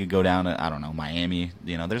could go down to, I don't know, Miami.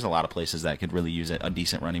 You know, there's a lot of places that could really use a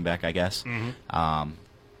decent running back, I guess.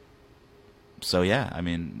 So, yeah, I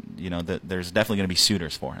mean, you know, there's definitely going to be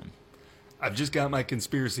suitors for him. I've just got my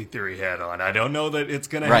conspiracy theory hat on. I don't know that it's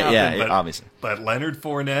going to happen. Right, yeah, obviously. But Leonard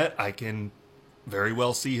Fournette, I can very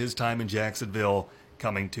well see his time in Jacksonville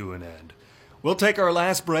coming to an end. We'll take our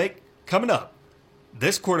last break. Coming up,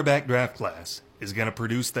 this quarterback draft class is going to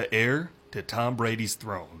produce the heir to Tom Brady's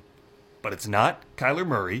throne. But it's not Kyler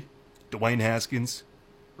Murray, Dwayne Haskins,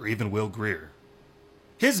 or even Will Grier.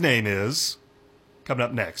 His name is... coming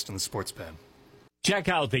up next on the Sports Pen. Check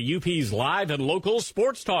out the UP's live and local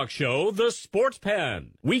sports talk show, The Sports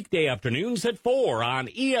Pen. Weekday afternoons at 4 on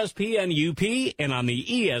ESPN UP and on the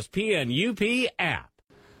ESPN UP app.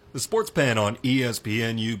 The Sports Pen on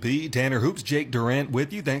ESPN UP. Tanner Hoops, Jake Durant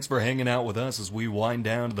with you. Thanks for hanging out with us as we wind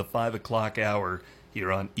down to the 5 o'clock hour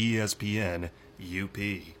here on ESPN UP.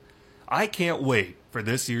 I can't wait for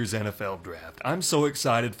this year's NFL draft. I'm so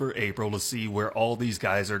excited for April to see where all these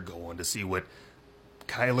guys are going, to see what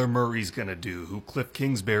Kyler Murray's going to do, who Cliff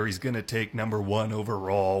Kingsbury's going to take #1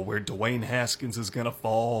 overall, where Dwayne Haskins is going to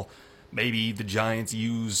fall. Maybe the Giants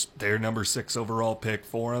use their #6 overall pick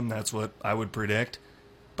for him. That's what I would predict.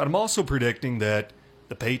 But I'm also predicting that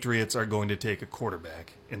the Patriots are going to take a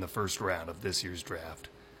quarterback in the first round of this year's draft.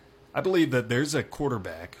 I believe that there's a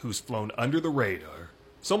quarterback who's flown under the radar.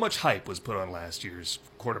 So much hype was put on last year's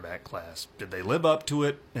quarterback class. Did they live up to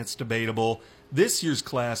it? It's debatable. This year's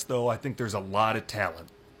class, though, I think there's a lot of talent,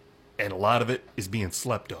 and a lot of it is being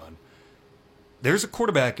slept on. There's a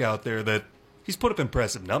quarterback out there that he's put up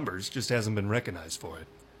impressive numbers, just hasn't been recognized for it.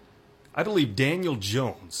 I believe Daniel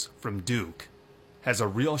Jones from Duke has a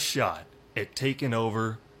real shot at taking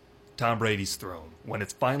over Tom Brady's throne. When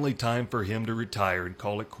it's finally time for him to retire and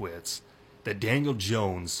call it quits, that Daniel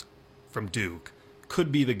Jones from Duke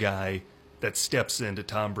could be the guy that steps into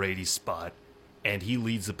Tom Brady's spot, and he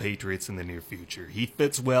leads the Patriots in the near future. He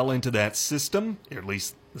fits well into that system, or at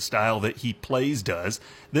least the style that he plays does.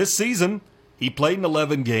 This season, he played in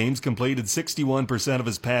 11 games, completed 61% of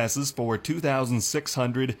his passes for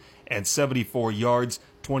 2,674 yards,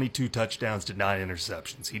 22 touchdowns to 9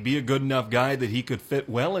 interceptions. He'd be a good enough guy that he could fit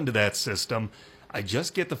well into that system. I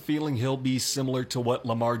just get the feeling he'll be similar to what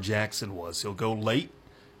Lamar Jackson was. He'll go late,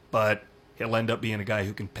 but he'll end up being a guy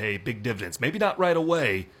who can pay big dividends. Maybe not right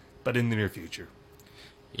away, but in the near future.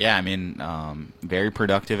 Yeah, I mean, very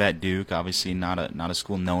productive at Duke. Obviously, not a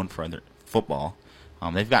school known for their football.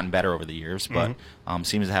 They've gotten better over the years, but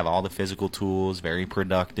seems to have all the physical tools. Very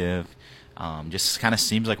productive. Just kind of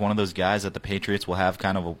seems like one of those guys that the Patriots will have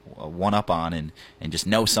kind of a one-up on and just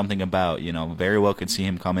know something about. You know, very well could see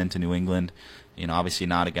him come into New England. You know, obviously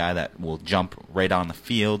not a guy that will jump right on the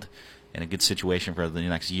field. In a good situation for the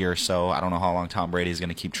next year or so. I don't know how long Tom Brady is going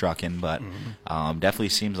to keep trucking, but definitely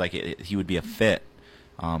seems like he would be a fit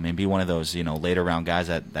and be one of those later round guys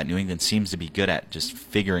that New England seems to be good at just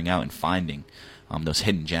figuring out and finding those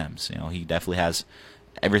hidden gems. He definitely has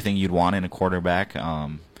everything you'd want in a quarterback.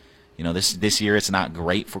 This year it's not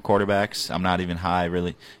great for quarterbacks. I'm not even high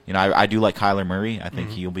really. I do like Kyler Murray. I think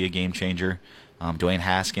he'll be a game changer. Dwayne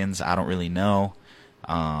Haskins, I don't really know,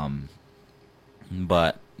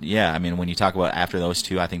 but. Yeah, I mean, when you talk about after those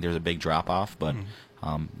two, I think there's a big drop-off. But,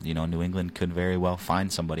 New England could very well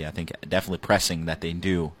find somebody. I think definitely pressing that they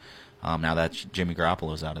do now that Jimmy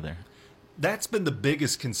Garoppolo's out of there. That's been the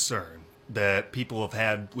biggest concern that people have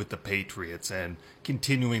had with the Patriots and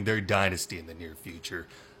continuing their dynasty in the near future.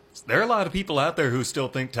 There are a lot of people out there who still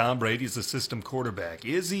think Tom Brady's a system quarterback.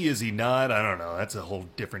 Is he? Is he not? I don't know. That's a whole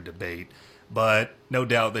different debate. But no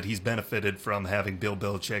doubt that he's benefited from having Bill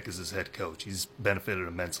Belichick as his head coach. He's benefited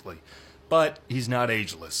immensely. But he's not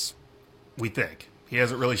ageless, we think. He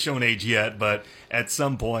hasn't really shown age yet, but at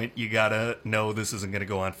some point you got to know this isn't going to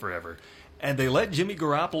go on forever. And they let Jimmy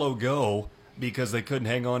Garoppolo go because they couldn't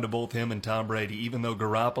hang on to both him and Tom Brady, even though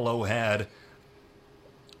Garoppolo had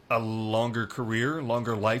a longer career,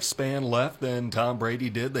 longer lifespan left than Tom Brady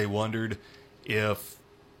did. They wondered if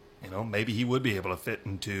maybe he would be able to fit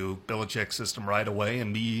into Belichick's system right away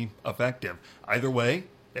and be effective. Either way,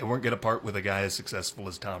 they weren't going to part with a guy as successful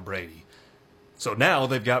as Tom Brady. So now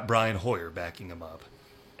they've got Brian Hoyer backing him up.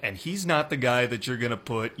 And he's not the guy that you're going to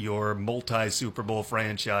put your multi-Super Bowl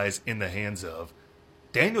franchise in the hands of.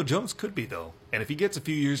 Daniel Jones could be, though. And if he gets a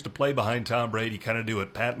few years to play behind Tom Brady, kind of do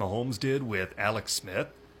what Pat Mahomes did with Alex Smith,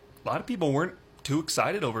 a lot of people weren't too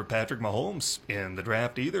excited over Patrick Mahomes in the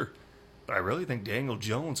draft either. I really think Daniel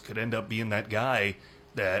Jones could end up being that guy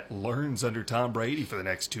that learns under Tom Brady for the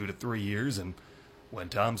next 2 to 3 years, and when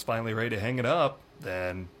Tom's finally ready to hang it up,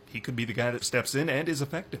 then he could be the guy that steps in and is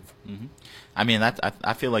effective. I mean,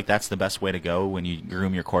 I feel like that's the best way to go when you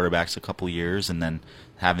groom your quarterbacks a couple years and then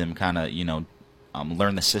have them kind of,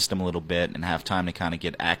 learn the system a little bit and have time to kind of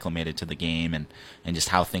get acclimated to the game and just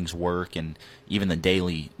how things work and even the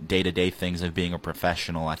day-to-day things of being a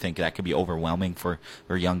professional. I think that could be overwhelming for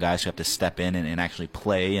young guys who have to step in and actually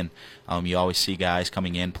play. And you always see guys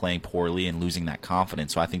coming in playing poorly and losing that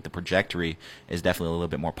confidence. So I think the trajectory is definitely a little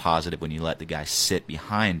bit more positive when you let the guys sit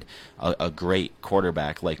behind a great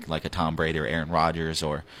quarterback like a Tom Brady or Aaron Rodgers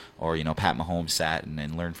or Pat Mahomes sat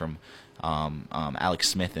and learned from Alex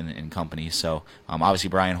Smith and company. So obviously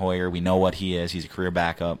Brian Hoyer, we know what he is. He's a career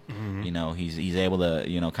backup. He's able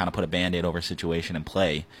to kind of put a Band-Aid over a situation and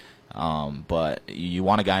play. But you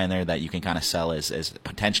want a guy in there that you can kind of sell as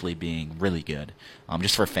potentially being really good,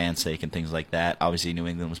 just for fans' sake and things like that. Obviously, New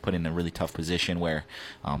England was put in a really tough position where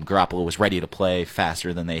Garoppolo was ready to play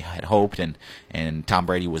faster than they had hoped, and Tom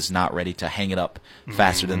Brady was not ready to hang it up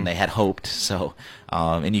faster than they had hoped. So,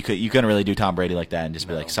 and you couldn't really do Tom Brady like that and just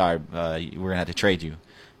be like, sorry, we're gonna have to trade you.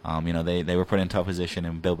 They were put in a tough position,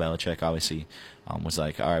 and Bill Belichick obviously was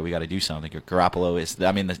like, all right, we got to do something. Garoppolo is,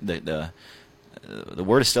 I mean, the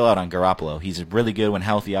word is still out on Garoppolo. He's really good when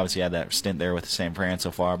healthy. Obviously, had that stint there with San Fran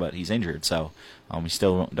so far, but he's injured, so we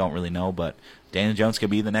still don't really know. But Daniel Jones could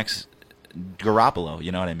be the next Garoppolo.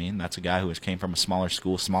 You know what I mean? That's a guy who came from a smaller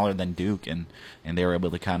school, smaller than Duke, and they were able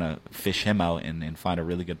to kind of fish him out and find a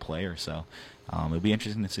really good player. So it'll be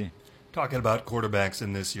interesting to see. Talking about quarterbacks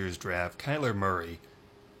in this year's draft, Kyler Murray.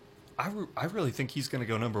 I really think he's going to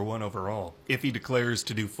go number 1 overall if he declares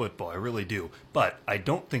to do football. I really do. But I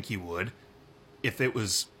don't think he would if it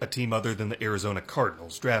was a team other than the Arizona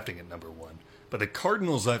Cardinals drafting at number 1. But the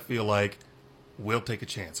Cardinals, I feel like, will take a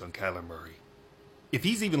chance on Kyler Murray. If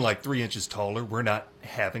he's even like 3 inches taller, we're not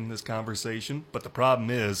having this conversation. But the problem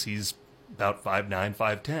is he's about 5'9",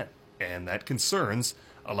 5'10", and that concerns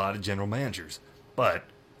a lot of general managers. But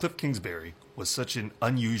Cliff Kingsbury was such an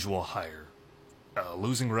unusual hire.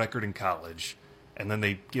 Losing record in college, and then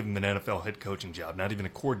they give him an NFL head coaching job, not even a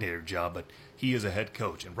coordinator job, but he is a head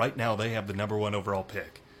coach, and right now they have the number 1 overall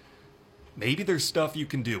pick. Maybe there's stuff you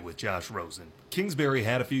can do with Josh Rosen. Kingsbury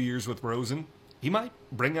had a few years with Rosen. He might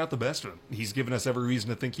bring out the best of him. He's given us every reason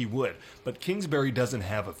to think he would, but Kingsbury doesn't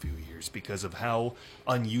have a few years because of how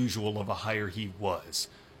unusual of a hire he was.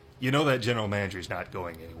 You know that general manager's not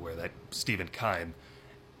going anywhere, that Stephen Keim.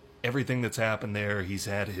 Everything that's happened there, he's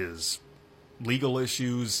had his legal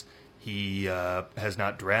issues, he has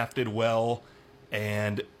not drafted well,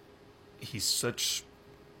 and he's such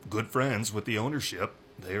good friends with the ownership.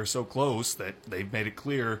 They are so close that they've made it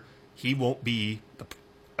clear he won't be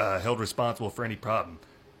held responsible for any problem.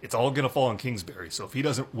 It's all going to fall on Kingsbury, so if he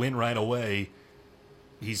doesn't win right away,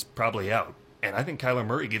 he's probably out. And I think Kyler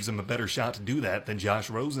Murray gives him a better shot to do that than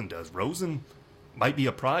Josh Rosen does. Rosen might be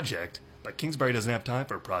a project, but Kingsbury doesn't have time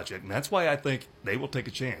for a project, and that's why I think they will take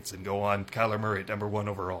a chance and go on Kyler Murray at number 1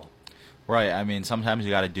 overall. Right. I mean, sometimes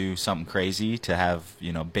you got to do something crazy to have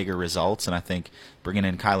bigger results, and I think bringing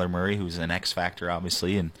in Kyler Murray, who's an X factor,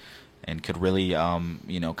 obviously, and could really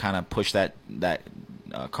kind of push that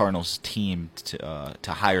Cardinals team to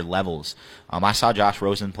higher levels. I saw Josh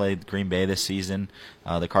Rosen play Green Bay this season.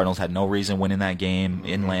 The Cardinals had no reason winning that game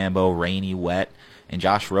in Lambeau, rainy, wet. And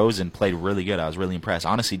Josh Rosen played really good. I was really impressed.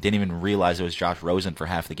 Honestly, didn't even realize it was Josh Rosen for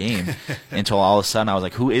half the game until all of a sudden I was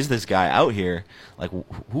like, who is this guy out here? Like,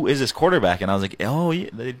 who is this quarterback? And I was like, oh, yeah,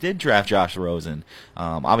 they did draft Josh Rosen.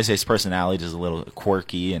 Obviously, his personality is a little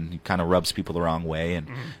quirky and he kind of rubs people the wrong way. And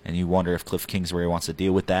you wonder if Cliff Kingsbury wants to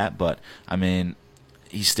deal with that. But, I mean,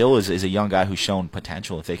 he still is a young guy who's shown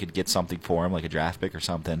potential. If they could get something for him, like a draft pick or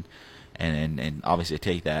something, and obviously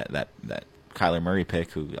take that Kyler Murray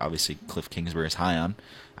pick, who obviously Cliff Kingsbury is high on,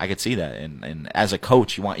 I could see that. And as a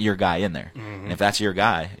coach, you want your guy in there. And if that's your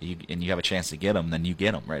guy and you have a chance to get him, then you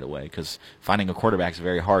get him right away, because finding a quarterback is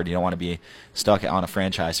very hard. You don't want to be stuck on a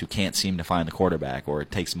franchise who can't seem to find the quarterback, or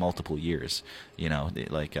it takes multiple years,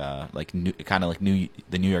 like the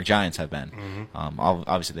New York Giants have been.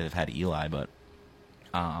 Obviously, they've had Eli, but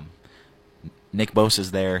Nick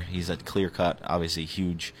Bosa's there. He's a clear-cut, obviously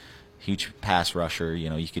huge pass rusher.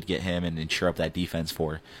 You could get him and shore up that defense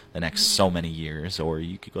for the next so many years, or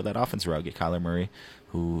you could go that offense route, get Kyler Murray,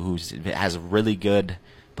 who has really good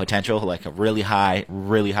potential, like a really high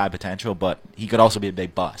potential, but he could also be a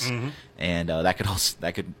big bust. And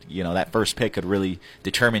that first pick could really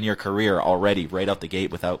determine your career already right out the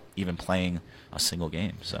gate without even playing a single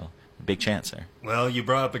game. So big chance there. Well, you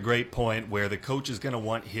brought up a great point where the coach is going to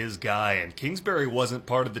want his guy, and Kingsbury wasn't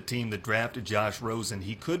part of the team that drafted Josh Rosen.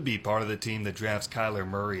 He could be part of the team that drafts Kyler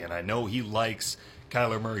Murray, and I know he likes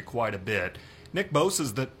Kyler Murray quite a bit. Nick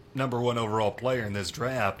Bosa's the number 1 overall player in this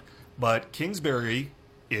draft, but Kingsbury,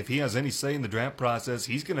 if he has any say in the draft process,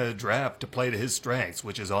 he's going to draft to play to his strengths,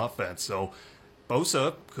 which is offense. So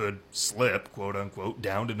Bosa could slip, quote-unquote,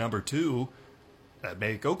 down to number 2. That'd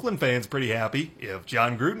make Oakland fans pretty happy if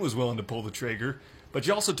John Gruden was willing to pull the trigger. But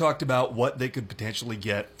you also talked about what they could potentially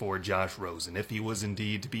get for Josh Rosen if he was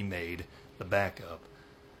indeed to be made the backup.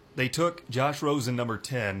 They took Josh Rosen number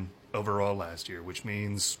 10 overall last year, which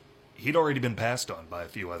means he'd already been passed on by a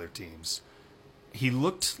few other teams. He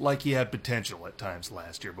looked like he had potential at times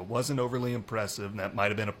last year, but wasn't overly impressive, and that might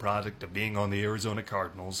have been a product of being on the Arizona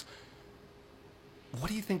Cardinals. What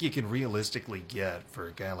do you think you can realistically get for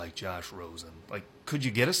a guy like Josh Rosen? Like, could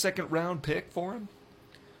you get a second-round pick for him?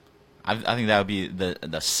 I think that would be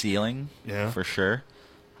the ceiling for sure.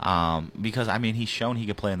 Because I mean, he's shown he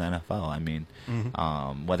could play in the NFL. I mean,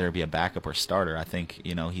 whether it be a backup or starter, I think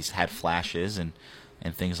he's had flashes and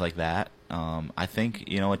things like that. I think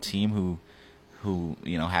a team who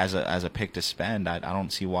has a pick to spend. I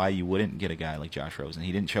don't see why you wouldn't get a guy like Josh Rosen.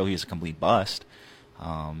 He didn't show he was a complete bust.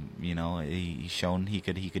 He's shown he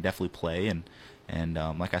could definitely play, and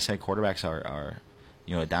like I said, quarterbacks are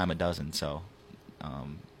a dime a dozen. So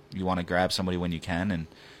you want to grab somebody when you can,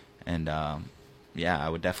 and I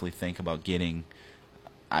would definitely think about getting.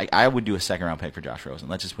 I would do a second-round pick for Josh Rosen.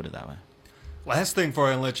 Let's just put it that way. Last thing before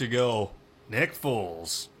I let you go, Nick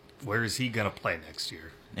Foles. Where is he going to play next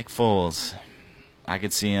year? Nick Foles. I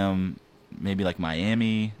could see him maybe like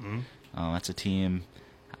Miami. That's a team.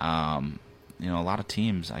 A lot of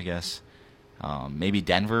teams, I guess. Maybe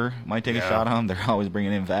Denver might take a shot on him. They're always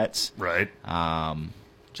bringing in vets. Right.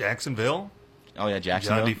 Jacksonville. Oh, yeah,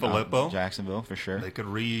 Jacksonville. John DeFilippo. Jacksonville, for sure. They could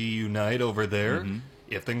reunite over there.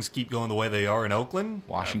 If things keep going the way they are in Oakland.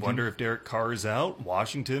 Washington. I wonder if Derek Carr is out.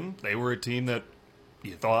 Washington, they were a team that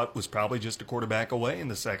you thought was probably just a quarterback away in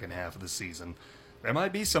the second half of the season. There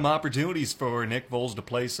might be some opportunities for Nick Foles to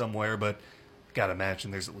play somewhere, but got to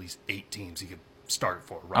imagine there's at least 8 teams he could start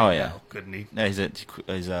for now, couldn't he? Yeah,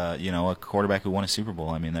 he's a quarterback who won a Super Bowl.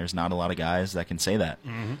 I mean, there's not a lot of guys that can say that.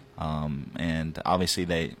 And obviously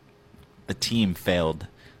the team failed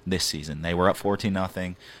this season. They were up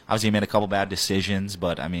 14-0. Obviously, he made a couple bad decisions,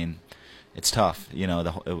 but I mean, it's tough,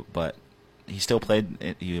 but he still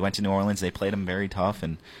played. He went to New Orleans. They played him very tough,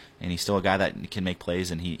 and he's still a guy that can make plays,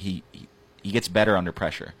 and he gets better under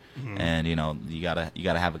pressure. And you gotta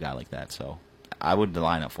have a guy like that. So I would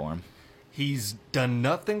line up for him. He's done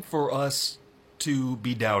nothing for us to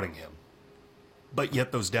be doubting him, but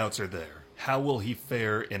yet those doubts are there. How will he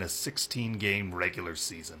fare in a 16-game regular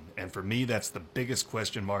season? And for me, that's the biggest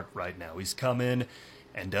question mark right now. He's come in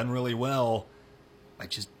and done really well. I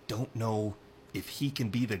just don't know if he can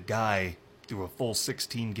be the guy through a full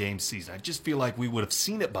 16-game season. I just feel like we would have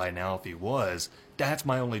seen it by now if he was. That's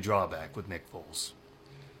my only drawback with Nick Foles.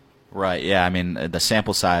 Right, yeah. I mean, the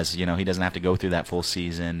sample size, he doesn't have to go through that full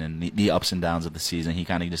season and the ups and downs of the season. He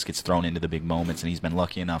kind of just gets thrown into the big moments, and he's been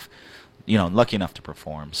lucky enough to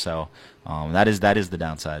perform. So that is the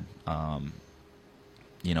downside. Can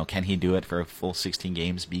he do it for a full 16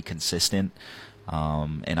 games, be consistent?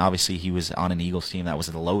 And obviously he was on an Eagles team that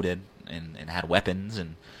was loaded and had weapons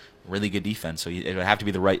and really good defense. So it would have to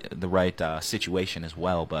be the right situation as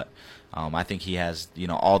well. But I think he has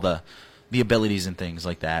all the abilities and things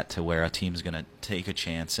like that to where a team's going to take a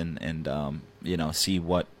chance and see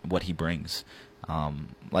what he brings.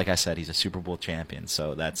 Like I said, he's a Super Bowl champion,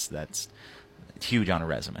 so that's huge on a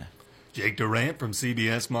resume. Jake Durant from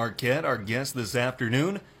CBS Marquette, our guest this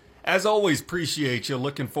afternoon. As always, appreciate you.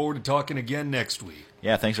 Looking forward to talking again next week.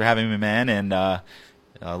 Yeah, thanks for having me, man, and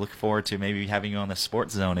looking forward to maybe having you on the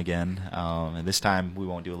Sports Zone again. And this time we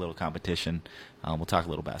won't do a little competition. We'll talk a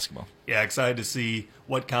little basketball. Yeah, excited to see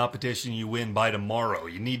what competition you win by tomorrow.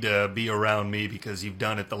 You need to be around me because you've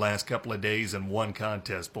done it the last couple of days and won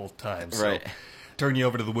contest both times. Right. So turn you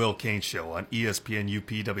over to the Will Cain Show on ESPN UP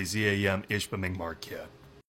WZAM Ishpeming Marquette.